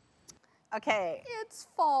 Okay. It's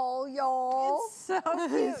fall, y'all. It's so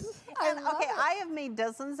cute. I love it. I have made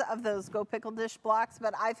dozens of those Go Pickle Dish blocks,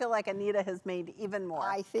 but I feel like Anita has made even more.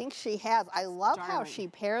 I think she has. I love how Darling. she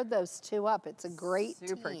paired those two up. It's a great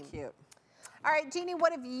Super team. cute. All right, Jeannie,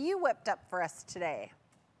 what have you whipped up for us today?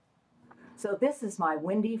 So this is my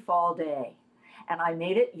windy fall day, and I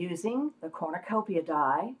made it using the cornucopia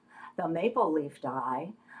die, the maple leaf die,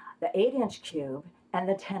 the 8-inch cube, and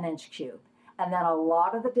the 10-inch cube, and then a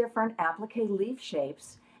lot of the different applique leaf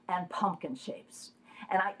shapes and pumpkin shapes.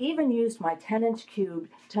 And I even used my 10-inch cube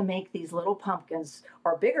to make these little pumpkins,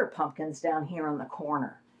 or bigger pumpkins, down here in the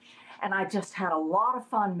corner. And I just had a lot of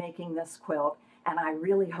fun making this quilt, and I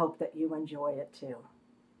really hope that you enjoy it too.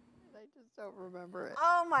 I just don't remember it.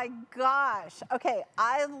 Oh my gosh. Okay,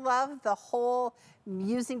 I love the whole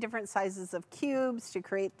using different sizes of cubes to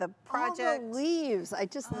create the project. All the leaves. I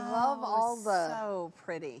just love all the... So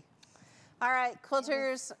pretty. All right,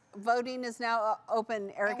 quilters, voting is now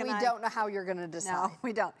open. Eric And and we I don't know how you're going to decide. No,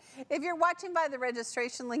 we don't. If you're watching by the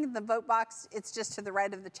registration link in the vote box, it's just to the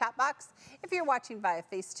right of the chat box. If you're watching via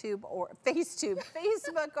Facebook or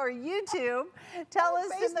YouTube, tell us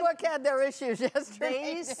in the... Facebook had their issues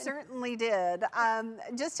yesterday. They certainly did.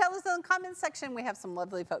 Just tell us in the comments section. We have some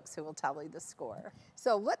lovely folks who will tally the score.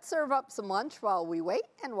 So let's serve up some lunch while we wait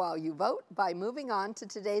and while you vote by moving on to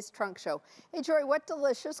today's trunk show. Hey, Jory, what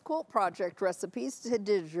delicious quilt project recipes did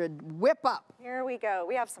you whip up? Here we go.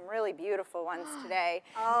 We have some really beautiful ones today.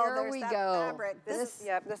 Oh, Here there's we that go. fabric. This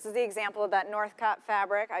is the example of that Northcott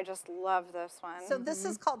fabric. I just love this one. So this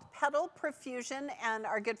is called Petal Profusion, and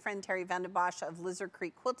our good friend Terry Vandenbosch of Lizard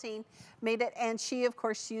Creek Quilting made it, and she, of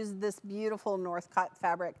course, used this beautiful Northcott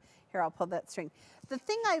fabric. Here, I'll pull that string. The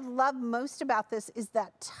thing I love most about this is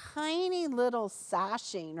that tiny little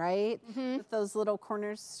sashing, right? With those little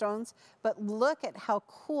cornerstones. But look at how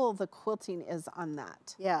cool the quilting is on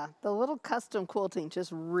that. Yeah, the little custom quilting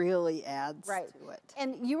just really adds to it.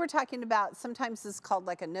 And you were talking about sometimes it's called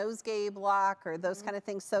like a nosegay block or those kind of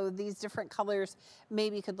things. So these different colors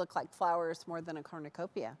maybe could look like flowers more than a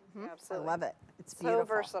cornucopia. Absolutely. I love it. It's beautiful.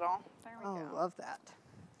 So versatile. There we go. Oh, love that.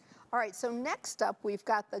 All right, so next up, we've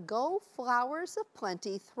got the Go Flowers of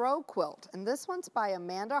Plenty Throw Quilt. And this one's by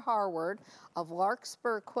Amanda Harward of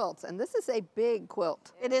Larkspur Quilts. And this is a big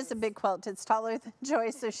quilt. It is a big quilt. It's taller than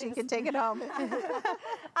Joy, so she can take it home.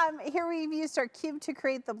 Here we've used our cube to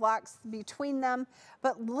create the blocks between them.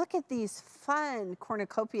 But look at these fun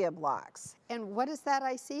cornucopia blocks. And what is that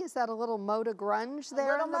I see? Is that a little Moda grunge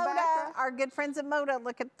there Little in the Moda, background? our good friends at Moda,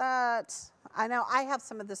 look at that. I know, I have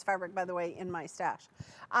some of this fabric, by the way, in my stash.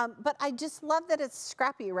 But I just love that it's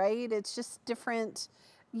scrappy, right? It's just different.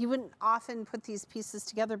 You wouldn't often put these pieces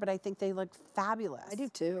together, but I think they look fabulous. I do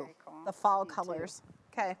too. Very cool. The fall colors.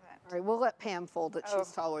 Okay. All right, we'll let Pam fold it.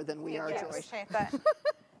 She's taller than we are, Yes, Joy. appreciate that.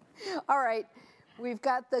 All right, we've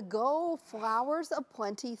got the Go Flowers of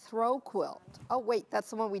Plenty Throw Quilt. Oh, wait, that's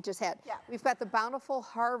the one we just had. Yeah. We've got the Bountiful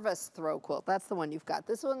Harvest Throw Quilt. That's the one you've got.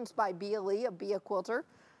 This one's by Bea Lee, a Bea quilter.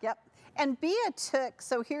 Yep. And Bea took,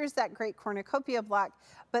 so here's that great cornucopia block,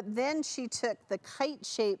 but then she took the kite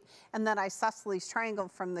shape and that isosceles triangle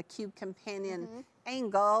from the Cube Companion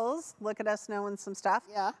angles. Look at us knowing some stuff.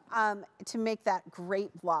 Yeah. To make that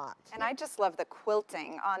great block. And I just love the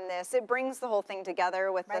quilting on this. It brings the whole thing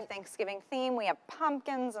together with the Thanksgiving theme. We have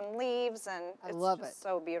pumpkins and leaves, and it's love just it.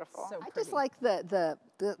 so beautiful. So I just pretty. like the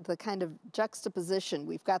kind of juxtaposition.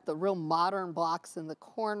 We've got the real modern blocks in the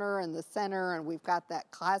corner and the center, and we've got that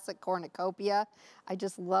classic cornucopia. I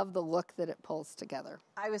just love the look that it pulls together.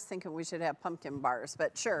 I was thinking we should have pumpkin bars,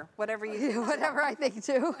 but sure, whatever you think. Whatever I think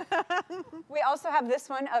too. We also have this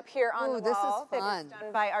one up here on Ooh, the this is wall that fun. is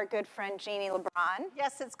done by our good friend Jeannie LeBron.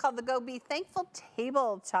 Yes, it's called the Go Be Thankful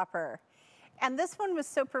Table Topper. And this one was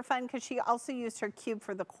super fun because she also used her cube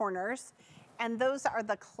for the corners. And those are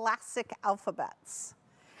the classic alphabets.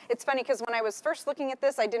 It's funny because when I was first looking at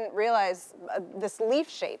this, I didn't realize this leaf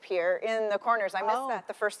shape here in the corners. I missed that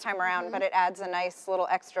the first time around, but it adds a nice little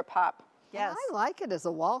extra pop. Yes. I like it as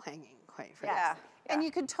a wall hanging, quite frankly. Yeah. And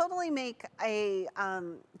you could totally make a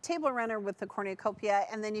table runner with the cornucopia,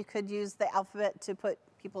 and then you could use the alphabet to put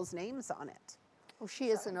people's names on it. Oh, she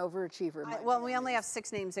is an overachiever. Well, we only have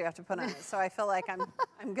 6 names you have to put on it, so I feel like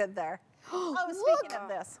I'm good there. Oh, speaking of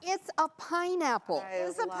this. It's a pineapple.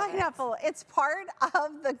 It's a pineapple. It's part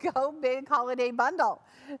of the Go Big Holiday Bundle.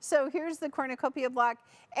 So here's the cornucopia block,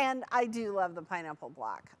 and I do love the pineapple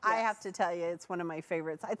block. I have to tell you, it's one of my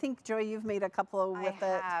favorites. I think, Joy, you've made a couple with it.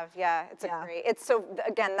 I have, yeah. It's a great. It's so,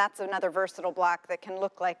 again, that's another versatile block that can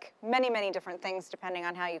look like many, many different things depending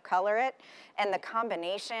on how you color it. And the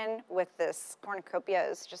combination with this cornucopia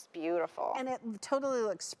is just beautiful. And it totally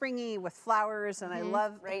looks springy with flowers, and I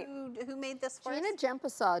love, who made this for us? Gina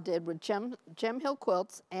Jempasaw did with Gem Hill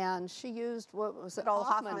Quilts, and she used, what was it, All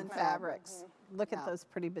Hoffman Hoffman fabrics. Look at those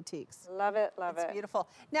pretty batiks. Love it, love it. It's beautiful.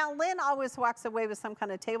 Now, Lynn always walks away with some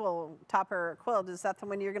kind of table topper or quilt. Is that the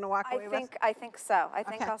one you're going to walk away with? I think so. I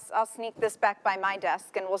think I'll sneak this back by my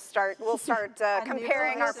desk, and we'll start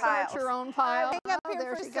comparing our piles. Start your own pile. Hang up Oh, here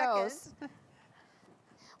there for she a second. goes.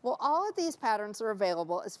 Well, all of these patterns are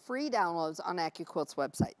available as free downloads on AccuQuilt's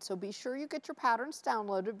website. So be sure you get your patterns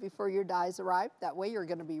downloaded before your dies arrive. That way you're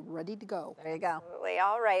going to be ready to go. There you go. Absolutely.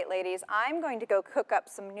 All right, ladies. I'm going to go cook up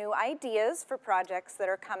some new ideas for projects that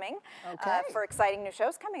are coming, for exciting new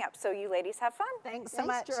shows coming up. So you ladies have fun. Thanks so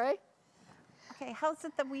much. Joy. Okay, how's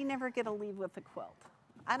it that we never get to leave with a quilt?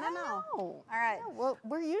 I don't know. All right. Yeah, well,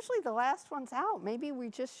 we're usually the last ones out. Maybe we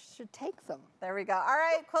just should take them. There we go. All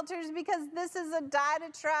right, quilters, because this is a die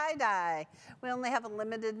to try die. We only have a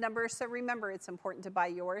limited number, so remember, it's important to buy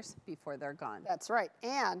yours before they're gone. That's right.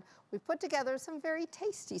 And we've put together some very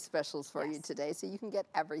tasty specials for you today, so you can get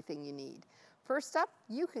everything you need. First up,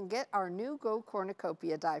 you can get our new Go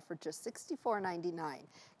Cornucopia die for just $64.99.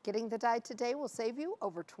 Getting the die today will save you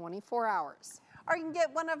over 24 hours. Or you can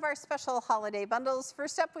get one of our special holiday bundles.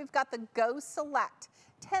 First up, we've got the Go Select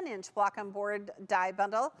 10-inch block on board die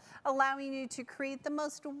bundle, allowing you to create the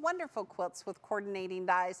most wonderful quilts with coordinating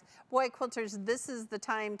dies. Boy, quilters, this is the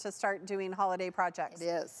time to start doing holiday projects. It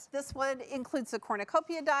is. This one includes the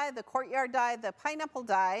cornucopia die, the courtyard die, the pineapple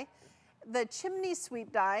die, the chimney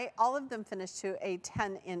sweep die, all of them finished to a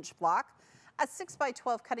 10-inch block, a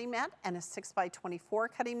 6x12 cutting mat and a 6x24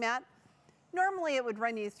 cutting mat, Normally it would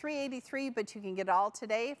run you $383, but you can get it all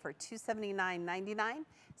today for $279.99,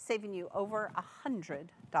 saving you over $100.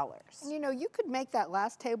 And you know, you could make that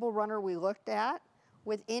last table runner we looked at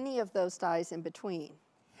with any of those dies in between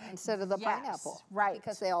instead of the pineapple. Right.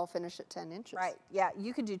 Because they all finish at 10 inches. Right, yeah,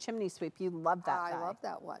 you could do chimney sweep. You love that die. I love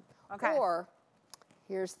that one. Okay. Or,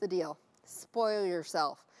 here's the deal. Spoil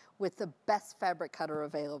yourself with the best fabric cutter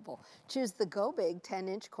available. Choose the Go Big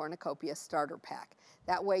 10-inch cornucopia starter pack.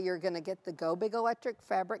 That way you're going to get the Go Big electric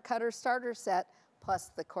fabric cutter starter set plus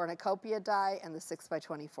the cornucopia die and the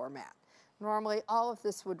 6x24 mat. Normally all of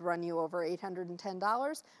this would run you over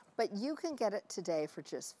 $810, but you can get it today for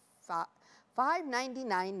just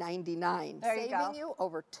 $599.99, saving you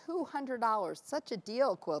over $200. Such a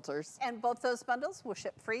deal, quilters. And both those bundles will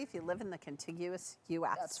ship free if you live in the contiguous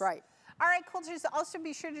U.S. That's right. All right, quilters, also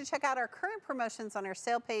be sure to check out our current promotions on our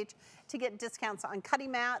sale page to get discounts on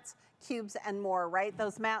cutting mats, cubes, and more, right?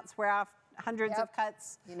 Those mats wear off hundreds of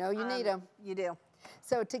cuts. You know you need them. You do.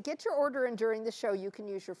 So to get your order in during the show, you can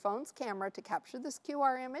use your phone's camera to capture this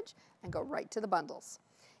QR image and go right to the bundles.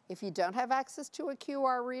 If you don't have access to a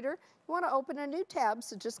QR reader, you want to open a new tab,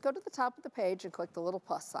 so just go to the top of the page and click the little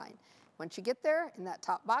plus sign. Once you get there, in that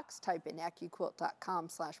top box, type in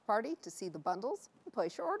AccuQuilt.com/party to see the bundles and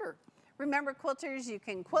place your order. Remember, quilters, you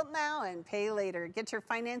can quilt now and pay later. Get your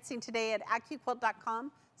financing today at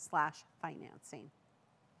AccuQuilt.com/financing.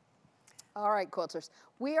 All right, quilters,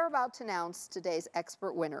 we are about to announce today's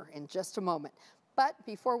expert winner in just a moment. But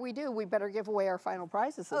before we do, we better give away our final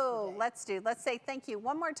prizes. Oh, let's say thank you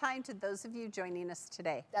one more time to those of you joining us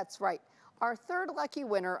today. That's right. Our third lucky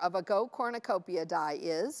winner of a Go Cornucopia die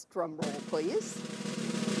is, drum roll please,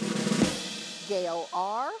 Gail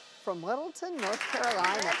R. from Littleton, North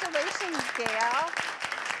Carolina. Congratulations, Gail.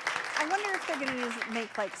 I wonder if they're going to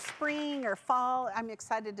make like spring or fall. I'm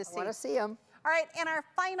excited to see. I want to see them. All right, and our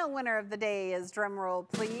final winner of the day is, drum roll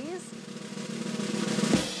please,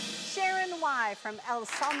 Sharon Y. from El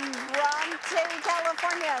Sombrante,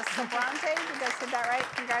 California. Sombrante, did I say that right?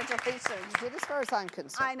 Congratulations. You did as far as I'm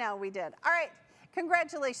concerned. I know, we did. All right,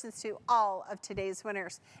 congratulations to all of today's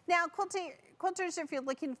winners. Now, quilters, if you're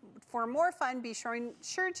looking for more fun, be sure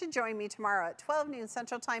to join me tomorrow at 12 noon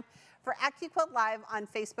Central Time for AccuQuilt Live on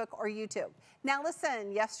Facebook or YouTube. Now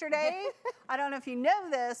listen, yesterday, I don't know if you know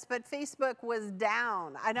this, but Facebook was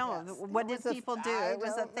down. I know, Yes. what did people do? It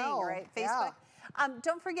was a thing, right? Facebook. Yeah.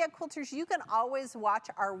 Don't forget, quilters, you can always watch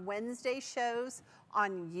our Wednesday shows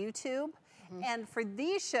on YouTube. And for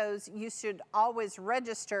these shows, you should always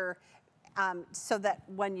register so that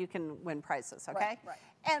when you can win prizes, okay? Right.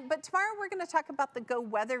 But tomorrow we're going to talk about the Go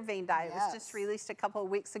Weather Vane die. It was just released a couple of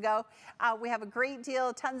weeks ago. We have a great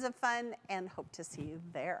deal, tons of fun, and hope to see you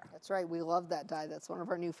there. That's right. We love that die. That's one of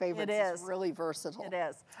our new favorites. It is. It's really versatile. It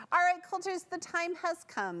is. All right, quilters, the time has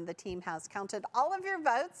come. The team has counted all of your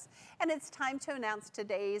votes, and it's time to announce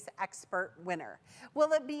today's expert winner.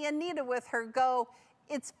 Will it be Anita with her Go,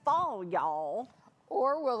 It's Fall, y'all?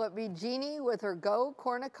 Or will it be Jeannie with her Go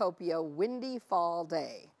Cornucopia Windy Fall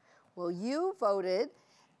Day? Well, you voted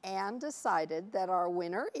and decided that our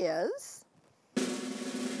winner is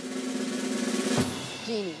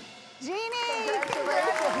Jeannie. Jeannie,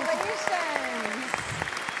 congratulations.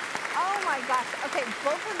 Oh my gosh. Okay,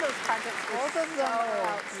 both of those projects were Both of them so are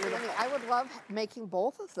outstanding. beautiful. I would love making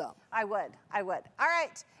both of them. I would. All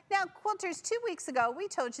right. Now, quilters, 2 weeks ago, we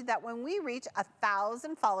told you that when we reach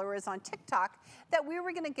 1,000 followers on TikTok, that we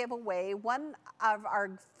were going to give away one of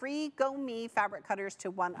our free Go Me fabric cutters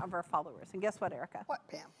to one of our followers. And guess what, Erica? What,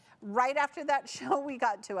 Pam? Right after that show, we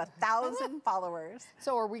got to 1,000 followers.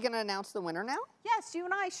 So are we going to announce the winner now? Yes, you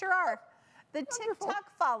and I sure are. The Wonderful.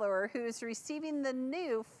 TikTok follower who's receiving the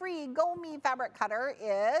new free Go Me fabric cutter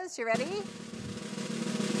is, you ready?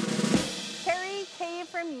 Carrie K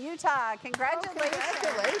from Utah. Congratulations.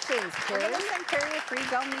 Congratulations, We're Carrie. going to send Carrie a free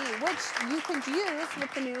Go Me, which you could use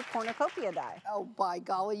with the new cornucopia die. Oh, by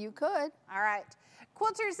golly, you could. All right.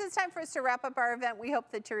 Quilters, it's time for us to wrap up our event. We hope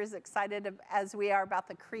that you're as excited as we are about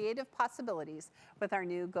the creative possibilities with our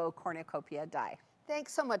new Go Cornucopia die.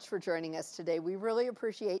 Thanks so much for joining us today. We really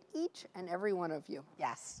appreciate each and every one of you.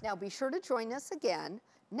 Yes. Now be sure to join us again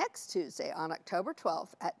next Tuesday on October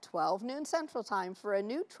 12th at 12 noon Central Time for a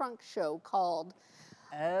new trunk show called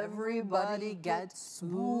Everybody Gets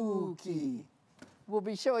Spooky. We'll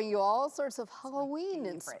be showing you all sorts of Halloween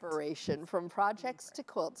inspiration from projects to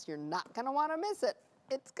quilts. You're not going to want to miss it.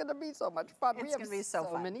 It's going to be so much fun. It's going to be so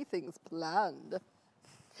fun. Many things planned.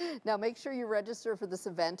 Now make sure you register for this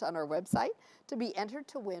event on our website to be entered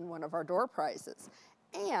to win one of our door prizes.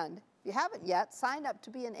 And if you haven't yet, sign up to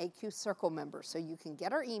be an AQ Circle member so you can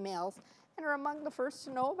get our emails and are among the first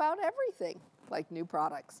to know about everything, like new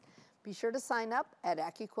products. Be sure to sign up at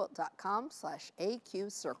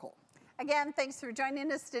AccuQuilt.com/AQCircle. Again, thanks for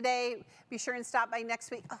joining us today. Be sure and stop by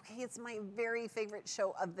next week. Okay, it's my very favorite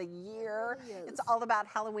show of the year. It really is. It's all about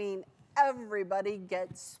Halloween. Everybody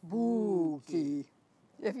gets spooky.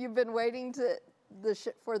 If you've been waiting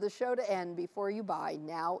for the show to end before you buy,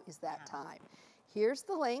 now is that time. Here's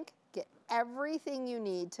the link. Get everything you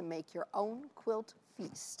need to make your own quilt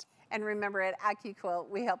feast. And remember, at AccuQuilt,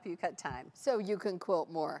 we help you cut time. So you can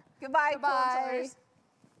quilt more. Goodbye, Goodbye.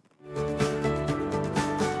 quilters.